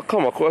guys, I'll ever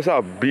come across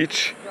a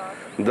beach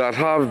that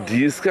have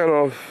these kind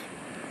of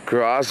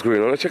grass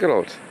growing on it. Check it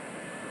out.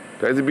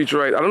 There's the beach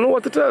right. I don't know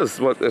what it is,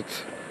 but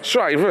it's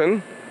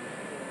thriving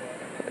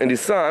in the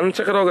sand.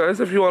 Check it out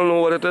guys. If you all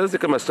know what it is, you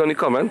can message in the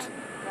comment.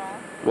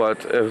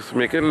 But it's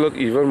making it look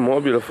even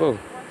more beautiful.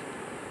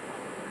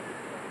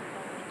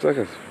 Check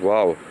it.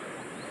 Wow.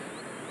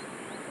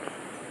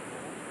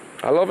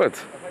 I love it.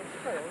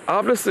 I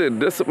have to say,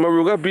 this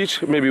Moruga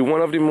Beach may be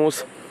one of the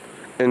most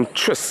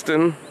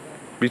interesting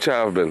beach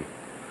I have been.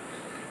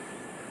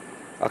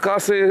 I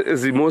can't say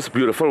it's the most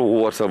beautiful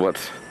water, but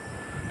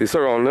the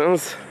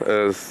surroundings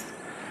is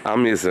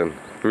amazing.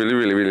 Really,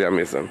 really, really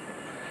amazing.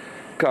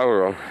 Can't go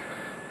wrong.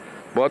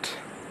 But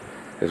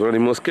it's one of the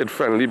most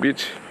kid-friendly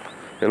beach,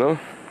 you know.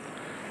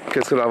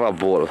 Kids could have a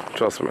ball,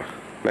 trust me.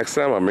 Next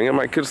time I'm bringing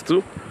my kids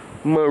to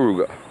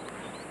Moruga.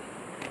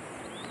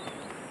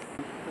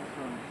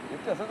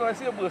 Let's go and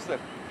see a booster.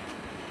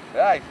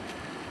 Right.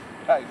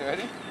 Right, you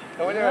ready?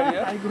 Come on, you ready?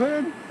 Yeah? I'm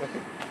good.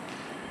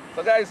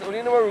 So guys, only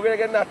in Moruga we're gonna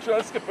get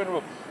natural skipping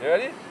rope. You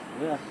ready?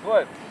 Yeah. Go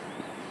ahead.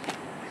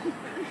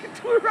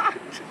 Too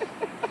right.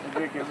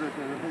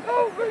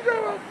 Oh my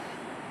god.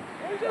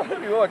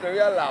 We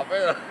are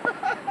laughing.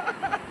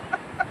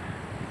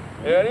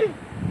 You ready?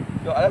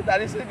 Yo,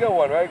 that is a good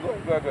one, right? Go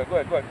ahead.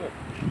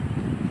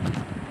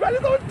 Ready,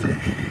 don't.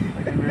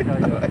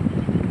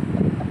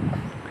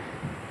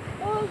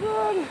 Oh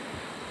god.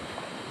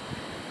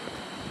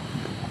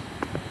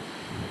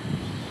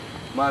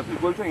 My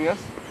people thing, yes?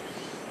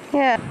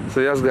 Yeah.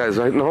 So yes guys,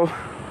 right now,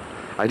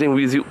 I think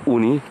we're the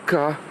only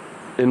car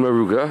in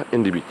Moruga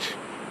in the beach.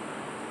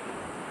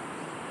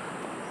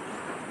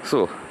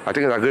 So, I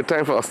think it's a good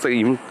time for us to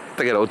even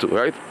take it out too,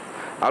 right?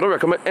 I don't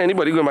recommend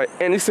anybody going by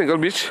any single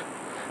beach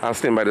and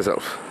staying by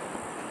themselves.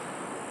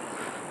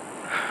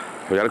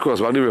 We gotta cross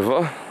back the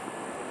river.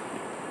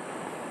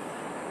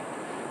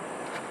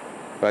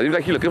 I think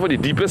like you're looking for the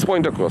deepest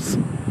point across.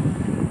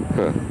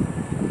 Huh.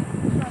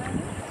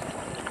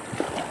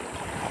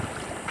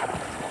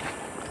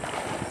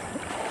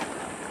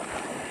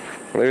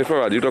 Maybe for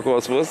Rajiv to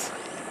cross first.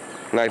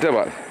 Night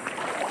about.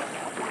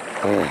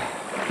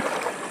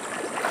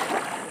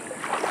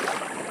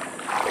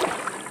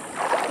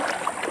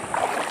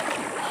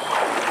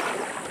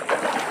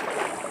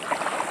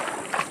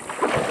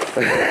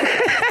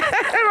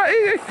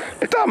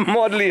 It's a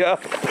mud, Leah.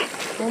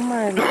 Oh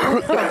my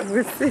god.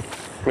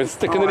 We're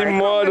sticking in the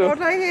mud.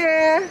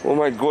 Oh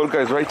my god,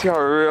 guys, right here,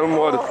 real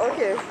mud. Oh,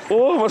 okay.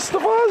 Oh,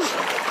 Mustafa's.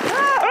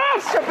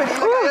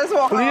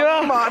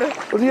 Leah.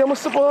 Leah,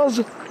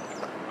 Mustafa's.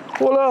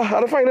 Hold on, how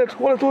to find it?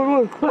 Hold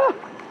on.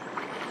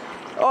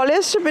 All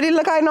this stupidity,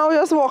 look, I know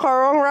just walk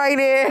around right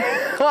there.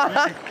 Just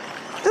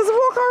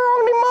walk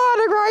around the mud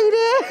right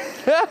there.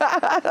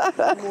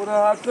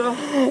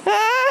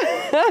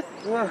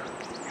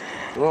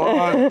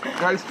 Lord,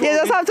 guys, You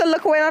just have to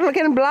look away, not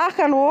looking black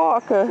and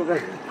walk.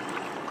 My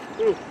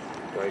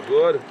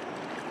God.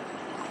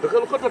 Look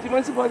at that,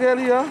 man, again,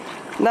 Leah.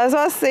 That's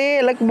what I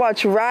say, like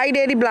watch right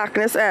there the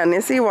blackness end.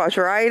 You see, watch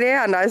right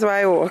there, and that's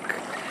why I walk.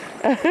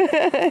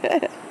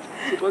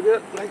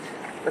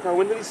 Like I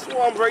went in the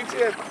swamp right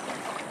here.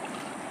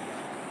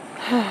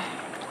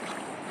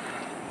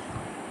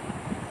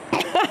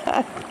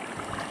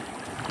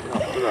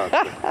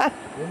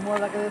 More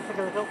like a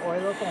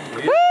oil or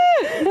something.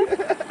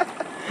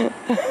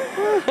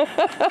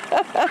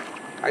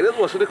 I just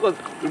wash it because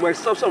we might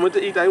stop somewhere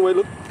to eat. I will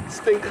look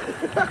stink.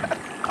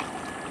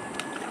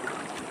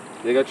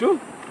 They got you?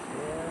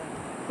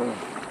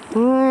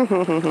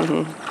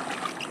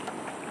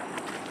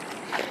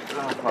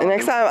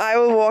 Next time I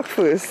will walk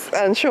first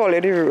and show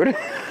you the road.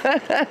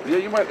 Yeah,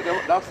 you might.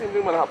 That same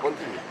thing might happen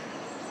to you.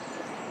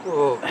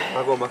 Oh,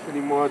 I go back to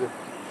the mud.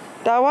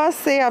 That was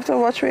say after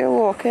watch where you're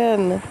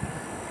walking.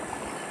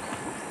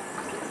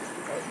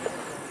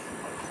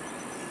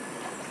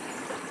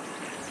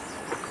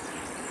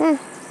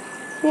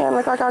 Yeah,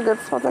 look like a good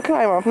spot to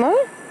climb up, no?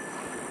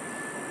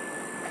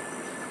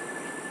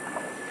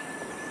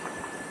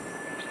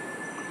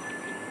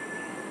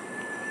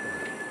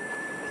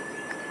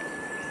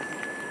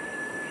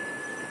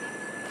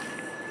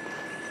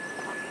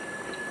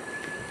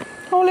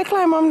 How will you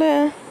climb up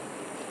there?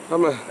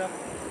 I'm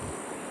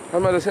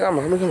gonna say, come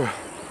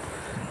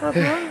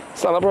here.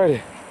 Stand up right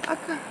there.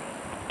 Okay.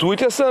 Do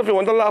it yourself. You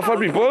want to laugh at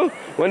people?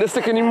 When they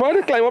stick in the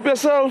mud, climb up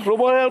yourself.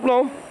 Nobody help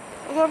now.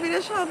 I'm going to be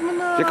the shot, man.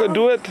 Now. You could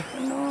do it.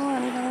 No,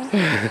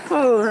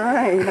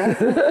 alright.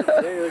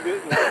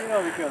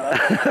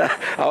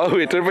 I was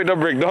waiting for it to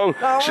break down.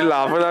 She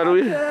laughing at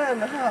me.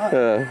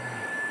 Yeah.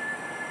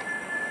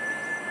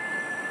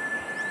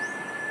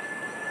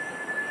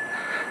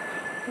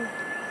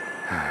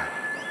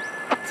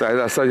 So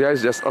that's it,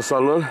 guys. Just us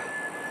alone.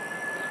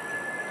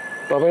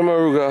 Papa in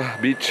Moruga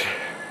Beach.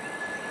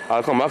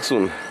 I'll come back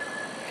soon.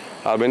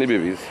 I'll many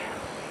babies.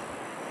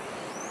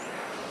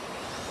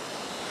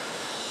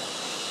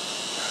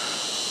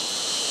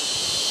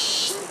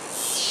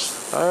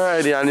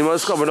 Alright, the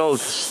animals coming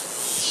out.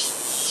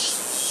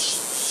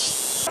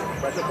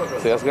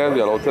 So yes guys,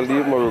 we are about to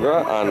leave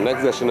Moruga and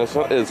next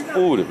destination is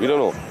food. We don't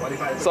know.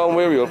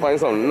 Somewhere we will find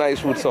some nice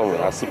food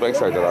somewhere. I'm super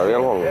excited. I'm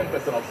real hungry.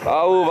 I'm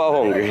over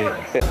hungry.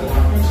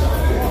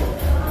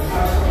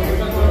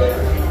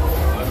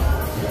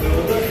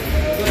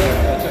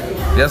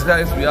 Yes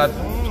guys, we are at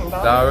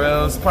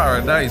Darrell's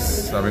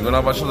Paradise. So we're gonna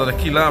have a shot of the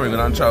killer and we're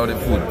gonna try out the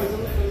food.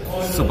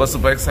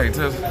 Super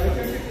excited.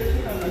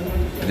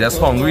 Just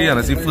hungry and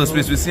it's the first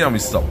place we see and we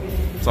stop.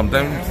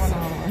 Sometimes.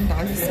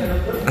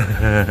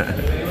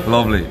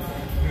 Lovely.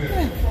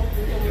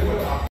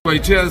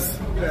 Right, cheers.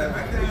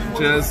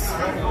 Cheers.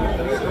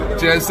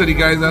 Cheers to the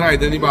guys that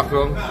hide in the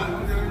background.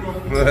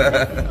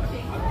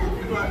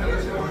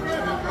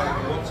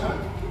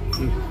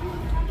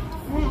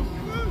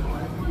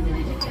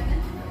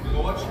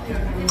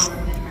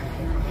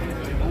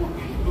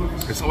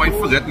 So I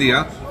forget,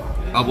 Leah,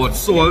 about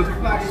salt.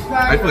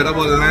 I forget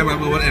about the lime,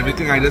 about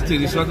everything. I just take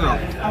this shot now.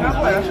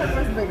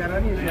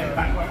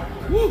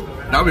 Woo!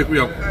 That wake me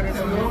up.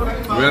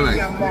 Real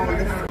nice.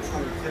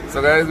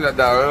 So guys, we're at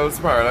Darrell's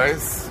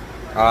Paradise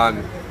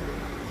and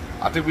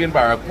I think we're in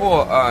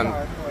Barrackpore and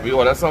we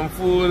ordered some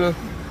food.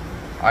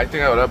 I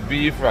think I ordered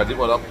beef, Rajiv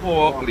ordered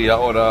pork, Leah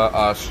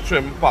ordered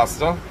shrimp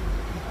pasta.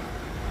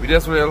 We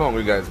just real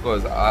hungry guys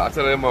because I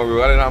tell you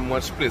Moruga didn't have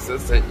much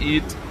places to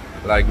eat.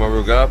 Like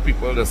Moruga,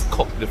 people just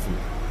cook the food.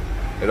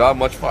 They don't have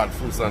much fat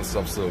foods and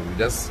stuff, so we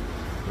just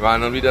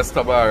randomly just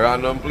stop at a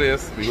random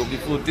place. We hope the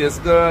food tastes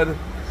good. I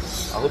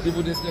hope the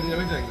food tastes good and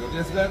everything. It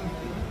tastes good?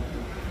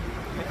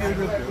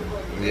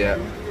 Yeah.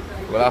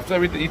 Well, after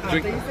we eat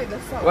drink,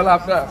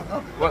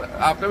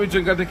 after we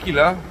drink a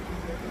tequila,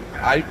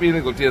 I feel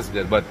it will taste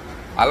good. But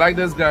I like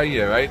this guy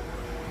here, right?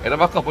 It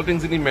have a couple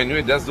things in the menu.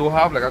 It just don't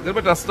have like a little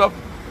bit of stuff,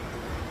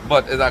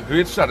 but it's a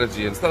great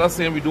strategy. Instead of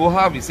saying we don't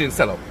have, he's saying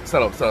sell out.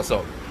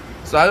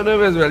 So I don't know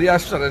if it's really a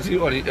strategy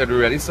or it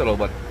really sell out,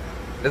 but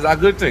it's a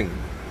good thing.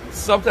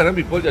 Sometimes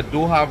people that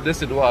don't have this,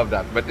 they don't have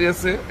that, but they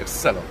say it's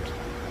sell out.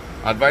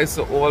 Advice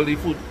to all the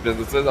food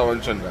businesses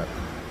around Trinidad.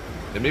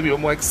 They may be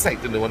more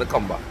excited, they want to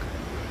come back.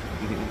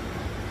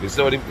 You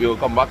say you'll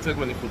come back to it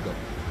when the food comes.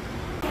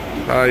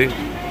 Hi.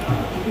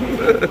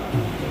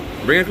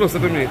 Bring it closer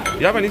to me.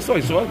 You have any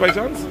soy sauce by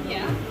chance?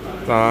 Yeah.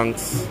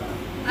 Thanks.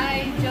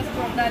 I just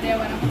brought that there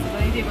when I was on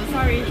the table.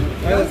 Sorry.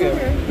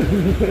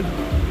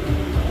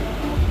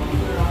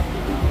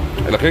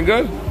 Looking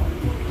good?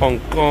 Hong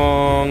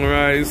Kong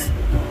rice.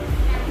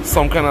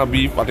 Some kind of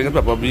beef. I think it's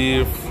pepper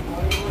beef.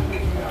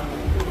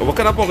 What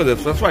kind of pork is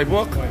this? That's fried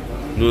pork?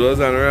 Noodles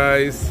and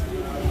rice.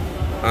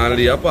 And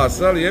Leah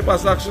pasta. Leah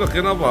pasta actually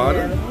looking not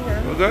bad.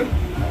 Okay.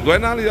 Go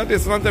ahead now, Leah.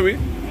 Taste one to me.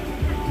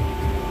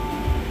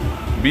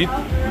 Be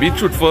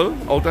truthful.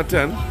 Out of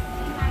 10.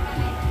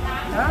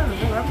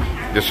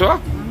 You sure?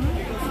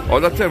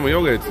 Out of 10, what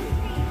you get?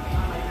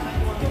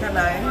 A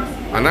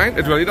 9. A 9?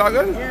 It's really that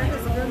good? Yeah,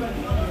 it's good.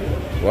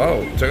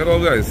 Wow, check it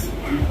out guys.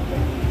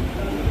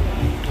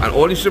 And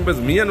all the shrimp is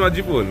me and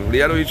Rajiv.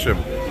 Leah don't eat shrimp.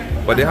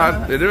 But they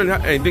didn't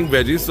have anything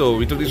veggie, so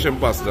we took the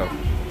shrimp pasta.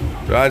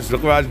 Raj,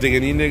 look Raj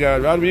digging in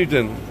there. Raj, what you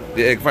eating?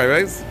 The egg fried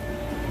rice?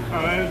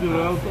 I do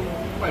also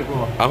fried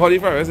pork. And how do you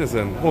fried rice is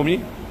in?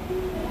 Homie?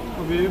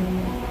 Okay.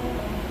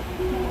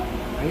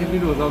 I get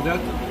videos of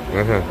that.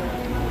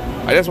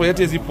 I just want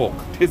to taste the pork.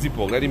 Taste the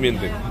pork, that's the main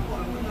thing.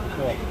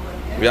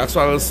 We asked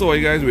for a little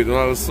soy guys, we don't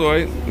have a little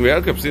soy. We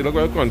have kept saying, look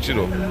very crunchy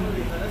though.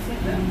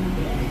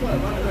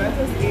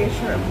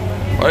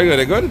 Oh, you good?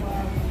 They good?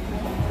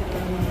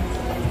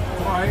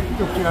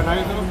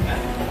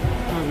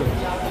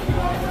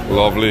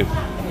 Lovely.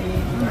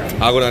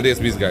 I'm gonna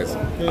taste these guys.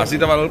 I see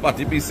the little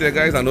patty piece here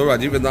guys. I know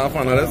Rajiv is not a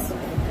fan of this.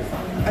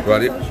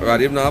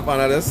 Rajiv not a fan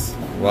of this.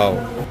 Wow.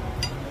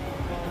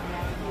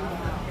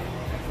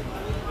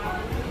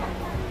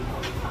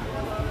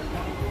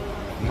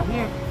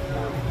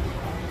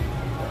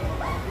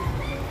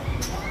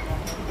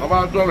 How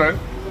about that, right?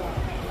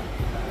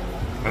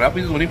 And that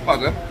piece is only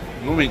part,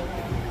 no meat.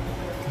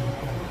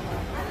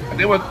 I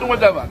think we're too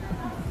much of that.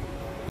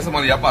 Some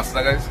of the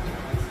pasta, guys.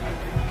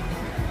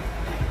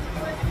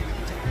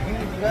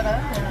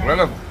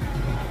 Well,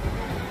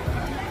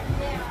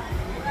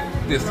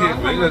 tasty,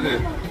 very good.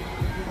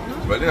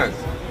 Very nice.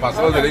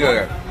 Pasta was very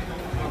good.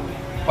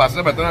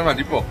 Pasta better than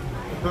Rajiv pork.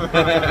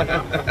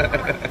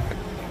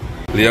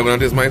 Leah gonna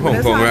taste my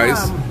Hong Kong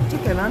rice.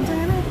 Chicken and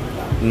thing in it?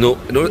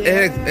 No,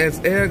 egg. It's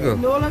egg.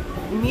 No, like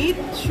meat,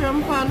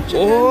 shrimp and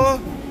chicken. Oh,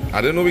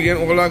 I didn't know we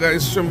getting overload,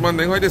 guys. Shrimp and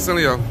thing. How this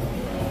Leah?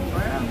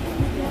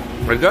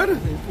 Very good?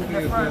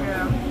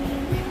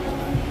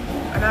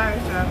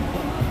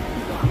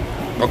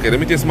 Okay, let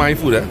me taste my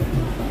food, eh?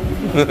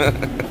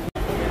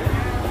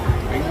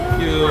 Thank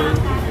you.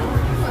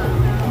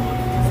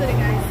 So the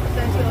guys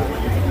sent you over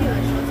the tequila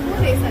shots. Who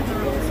they sent the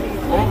rose for you?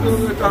 Oh,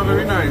 good.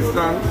 Very nice,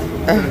 thanks.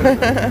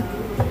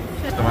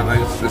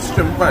 It's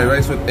shrimp pie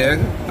rice with egg.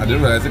 I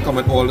didn't realize it come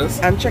with all this.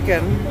 And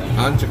chicken.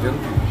 And chicken.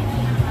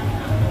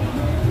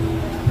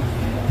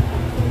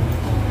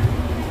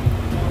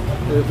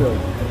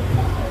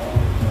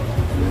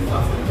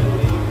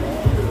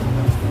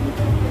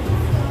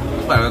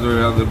 That's a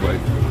real good boy.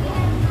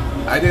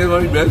 I think it's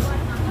one of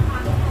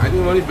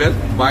the best.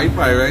 Buy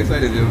pie rice. I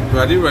think it's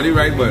really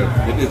right, but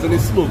it's the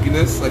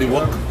smokiness and the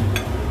wok,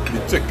 the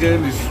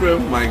chicken, the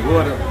shrimp. My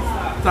God,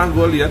 thank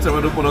God, Leah, I'm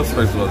going to put on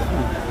spice sauce.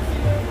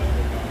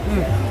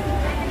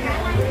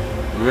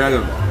 Very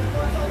good.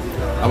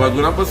 I was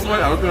going to put soy. I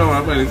don't think I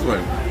want to put any soy.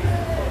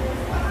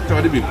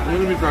 Try the beef. What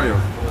do you try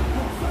here?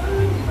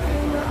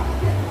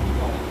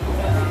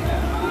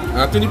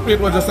 I think the plate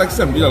was just like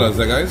 $70,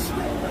 guys.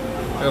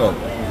 Hello.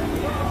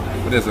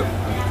 What is it?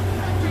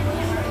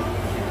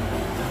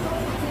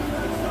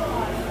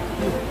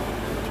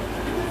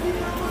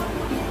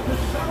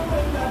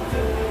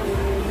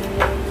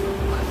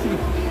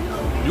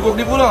 You cook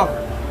the food up?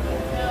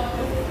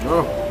 No.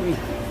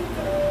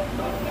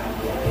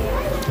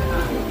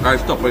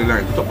 Guys, top of the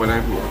line food.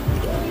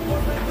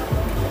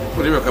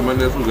 What do you recommend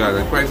this food, guys?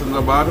 The price is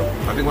not bad.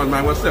 I think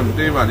mine was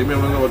 70, but the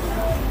man was about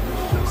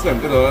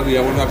 $70. The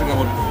other one I think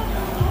about.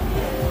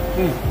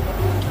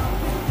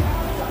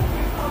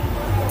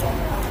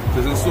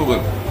 This is so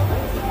good.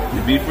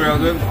 The beef well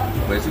good.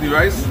 But you see the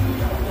rice?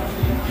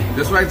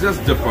 This rice is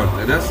just different.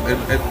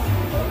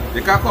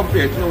 You can't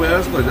compare it to nowhere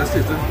else because this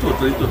tastes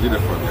totally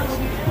different, guys.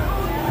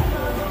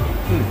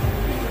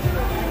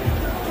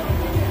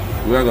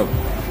 Well done.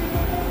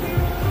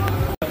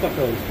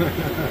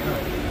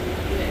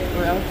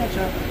 Royal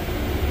ketchup.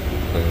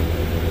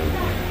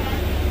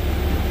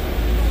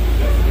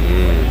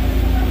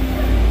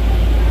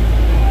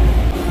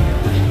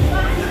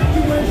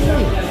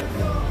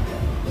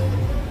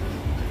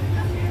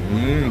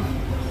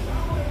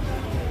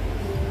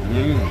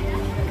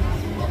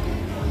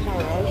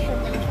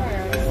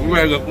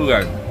 Very good food,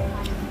 guys.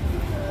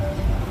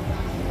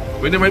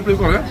 When did my place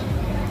come, eh?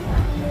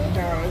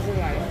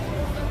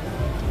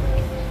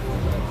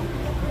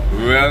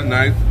 Real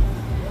nice.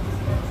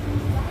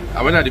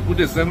 I when I put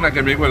this in, I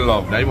can make with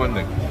love. That's one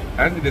thing.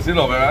 And they say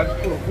love, right?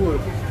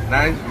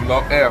 Nice,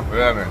 love air,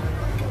 very nice.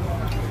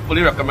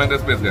 Fully recommend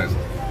this place, guys.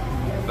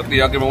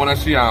 Okay, I'll give me one of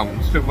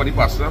the strip for the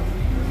pasta.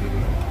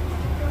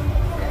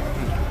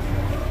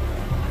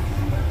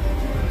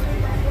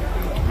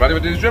 Ready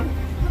with this shrimp?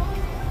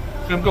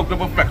 Shrimp cooked to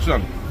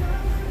perfection.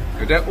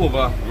 If they're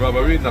over,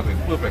 rubbery, nothing.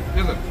 Perfect,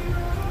 isn't it?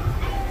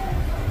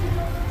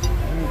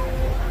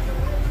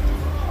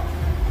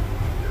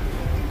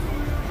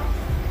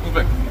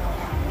 Perfect.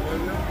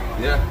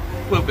 Yeah,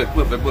 perfect.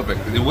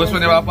 The worst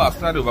when you have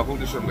pasta, they overcook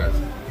the shrimp, guys.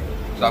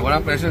 So I'm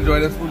gonna finish enjoy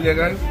this food here,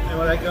 guys.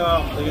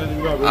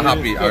 I'm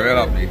happy, I'm real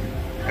happy.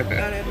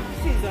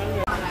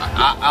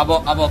 I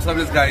bought some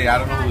of this guy, I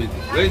don't know who it is.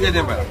 Where is your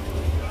name, man?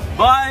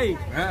 Boy!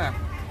 Yeah.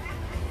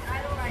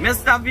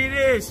 Mr.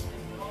 Vidish,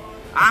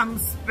 I'm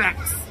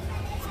Specs.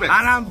 And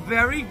I'm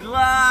very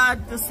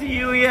glad to see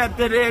you here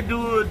today,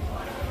 dude.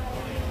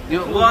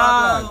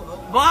 Wow.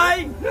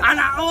 Boy, and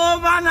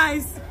over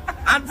nice.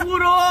 And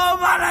food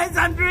over nice.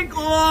 And drink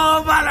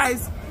over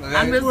nice.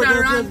 And Mr.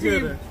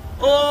 Rajiv,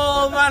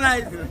 over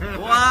nice.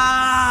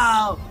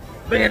 Wow.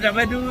 Better,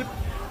 my dude.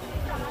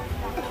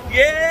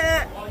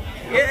 Yeah.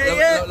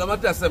 Let me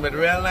test them,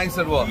 real nice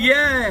and what?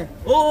 Yeah.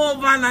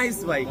 Over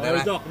nice, boy.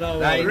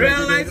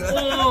 Real nice,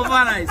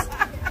 over nice.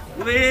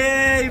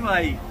 Way,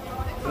 boy.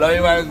 Love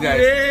you,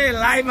 guys. Yeah,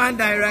 live and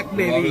direct,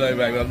 baby.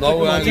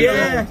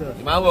 Yeah.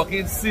 You might work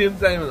in same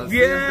time.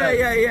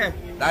 Yeah.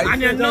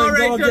 And you're not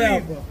right to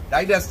leave.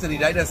 That destiny.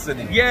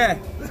 Yeah.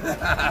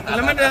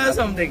 Let me tell you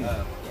something.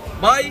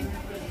 Boy,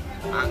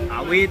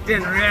 I'm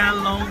waiting real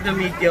long to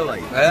meet you,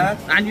 boy. Yeah?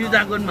 And you're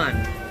a good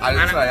man.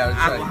 I'll try. I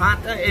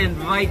have to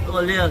invite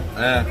Leah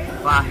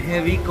for a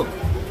heavy cook.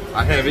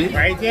 A heavy?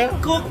 Right here?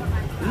 Cook.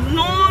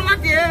 No, not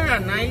here.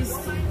 Nice.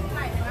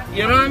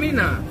 You know what I mean?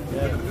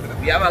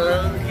 We have a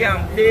little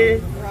camp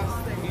day.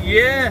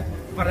 Yeah.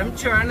 For them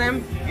churn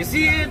them. You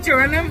see you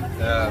churn them?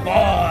 Yeah.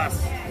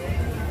 Boss.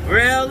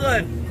 Real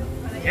good.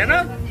 You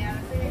know?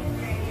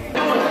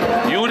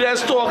 You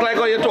just talk like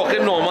how you're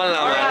talking normal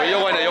now, man. You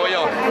want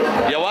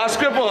a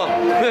script, huh?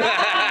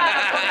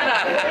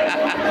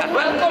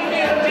 Welcome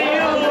here to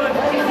you.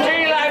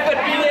 Tree life at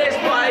Village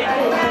Pie.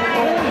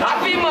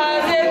 Happy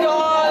Mother's Day to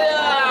all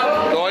you.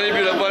 To all you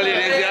beautiful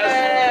ladies,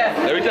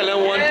 yes? Let me tell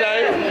them one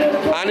time.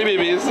 And the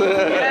babies.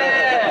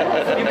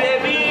 The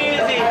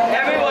babies,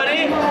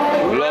 everybody.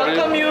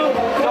 Welcome you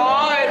to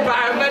our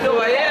environment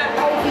over here.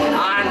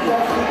 And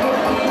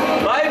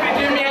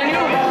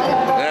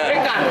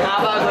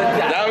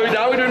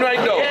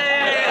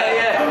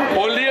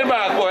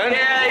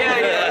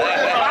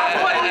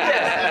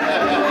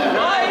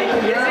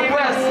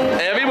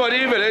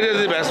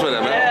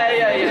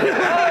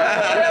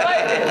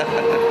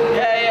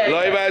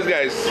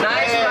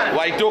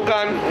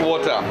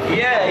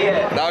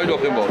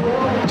what we're talking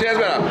about. Cheers,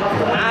 brother.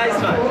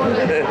 Nice one.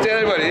 Cheers,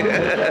 everybody.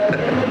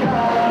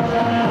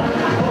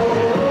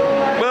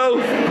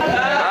 Move.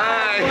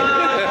 Bye.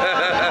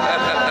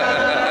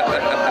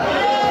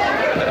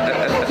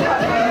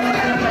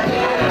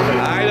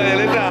 Hi,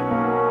 Leah.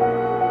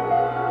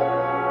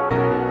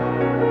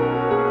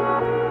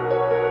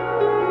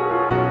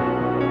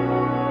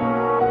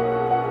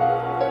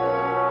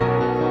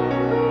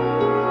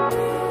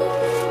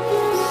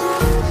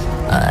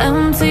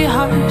 Empty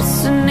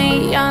hearts and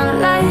neon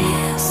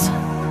lights,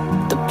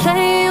 they're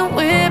playing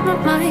with my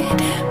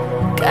mind.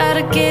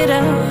 Gotta get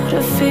out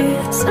of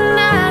here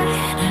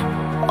tonight.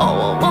 Oh,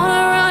 I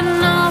wanna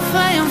run off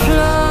and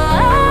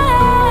fly,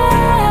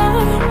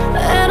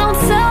 and I'll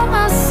tell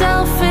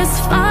myself it's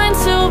fine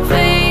to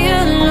be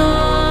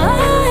alone,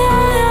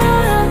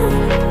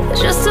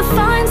 just to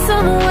find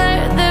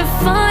somewhere that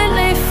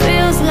finally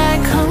feels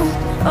like home.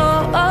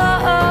 Oh,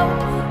 oh, oh.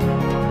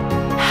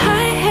 I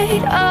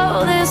hate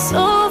all this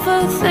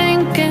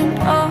overthinking.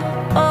 Oh,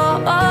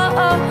 oh,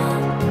 oh, oh.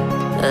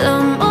 The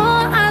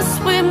more I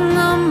swim,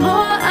 the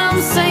more I'm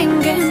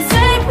sinking.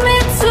 Take me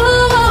to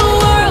a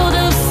world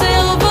of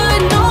silver.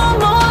 No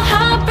more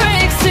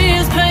heartbreaks,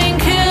 tears,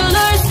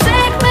 painkillers.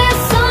 Take me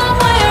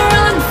somewhere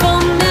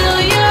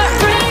unfamiliar.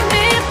 Bring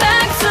me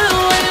back to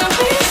where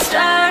we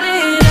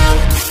started out.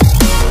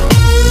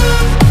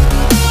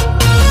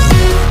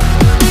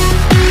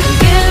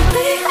 Get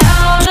me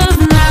out of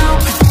now,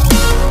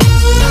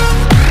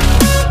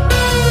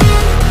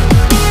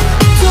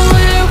 to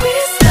where we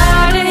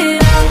started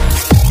out.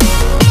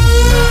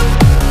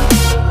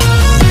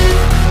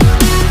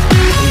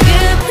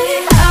 Get me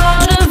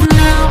out of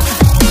now,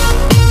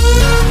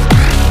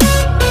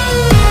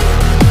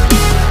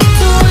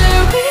 to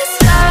where we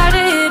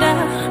started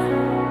out.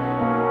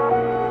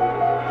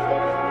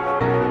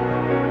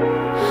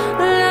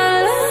 La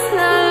la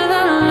la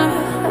la,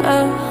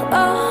 oh,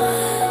 oh.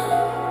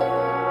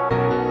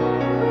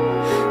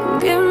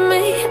 Get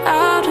me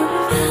out of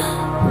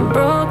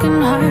broken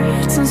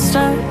hearts and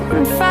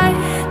starting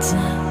fights,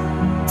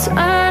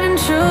 turning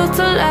truth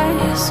to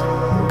lies.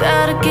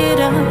 Gotta get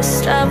up,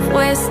 stop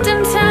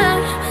wasting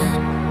time.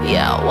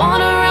 Yeah, I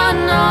wanna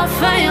run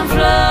off and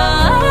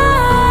fly,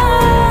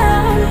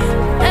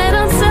 and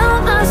I'll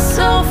tell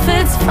myself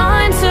it's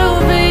fine to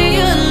be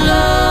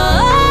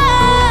alone,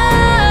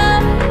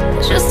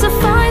 just to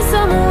find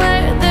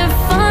somewhere that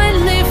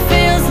finally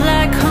feels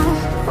like home.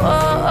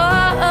 Oh,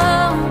 oh,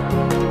 oh.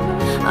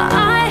 I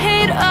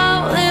hate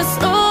all this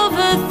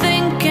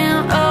overthinking.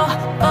 Oh,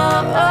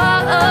 oh,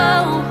 oh,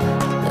 oh.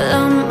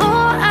 The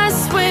more I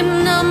swim,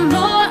 the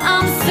more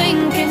I'm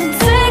sinking.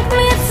 Take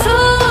me to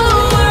a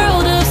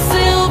world of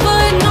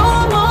silver. No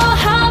more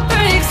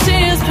heartbreaks,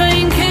 tears,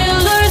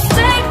 painkillers.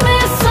 Take me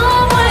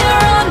somewhere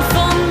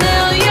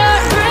unfamiliar.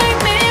 Bring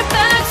me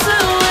back to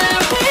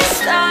where we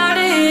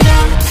started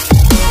out.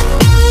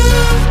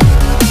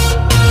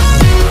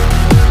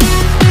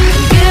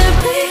 Get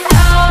me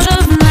out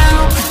of now,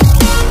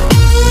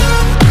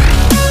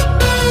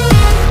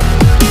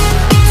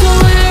 to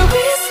where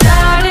we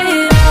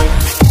started out.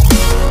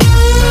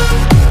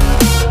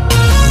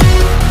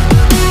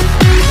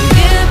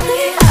 Get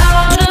me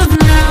out of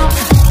now,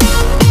 to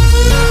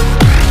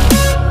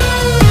where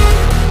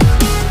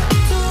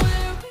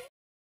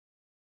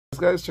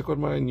we. Guys, check out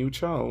my new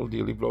channel,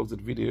 daily vlogs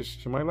and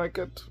videos. You might like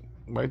it.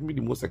 Might be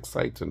the most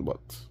exciting, but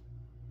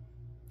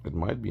it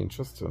might be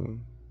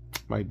interesting.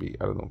 Might be,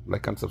 I don't know.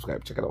 Like and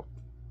subscribe. Check it out.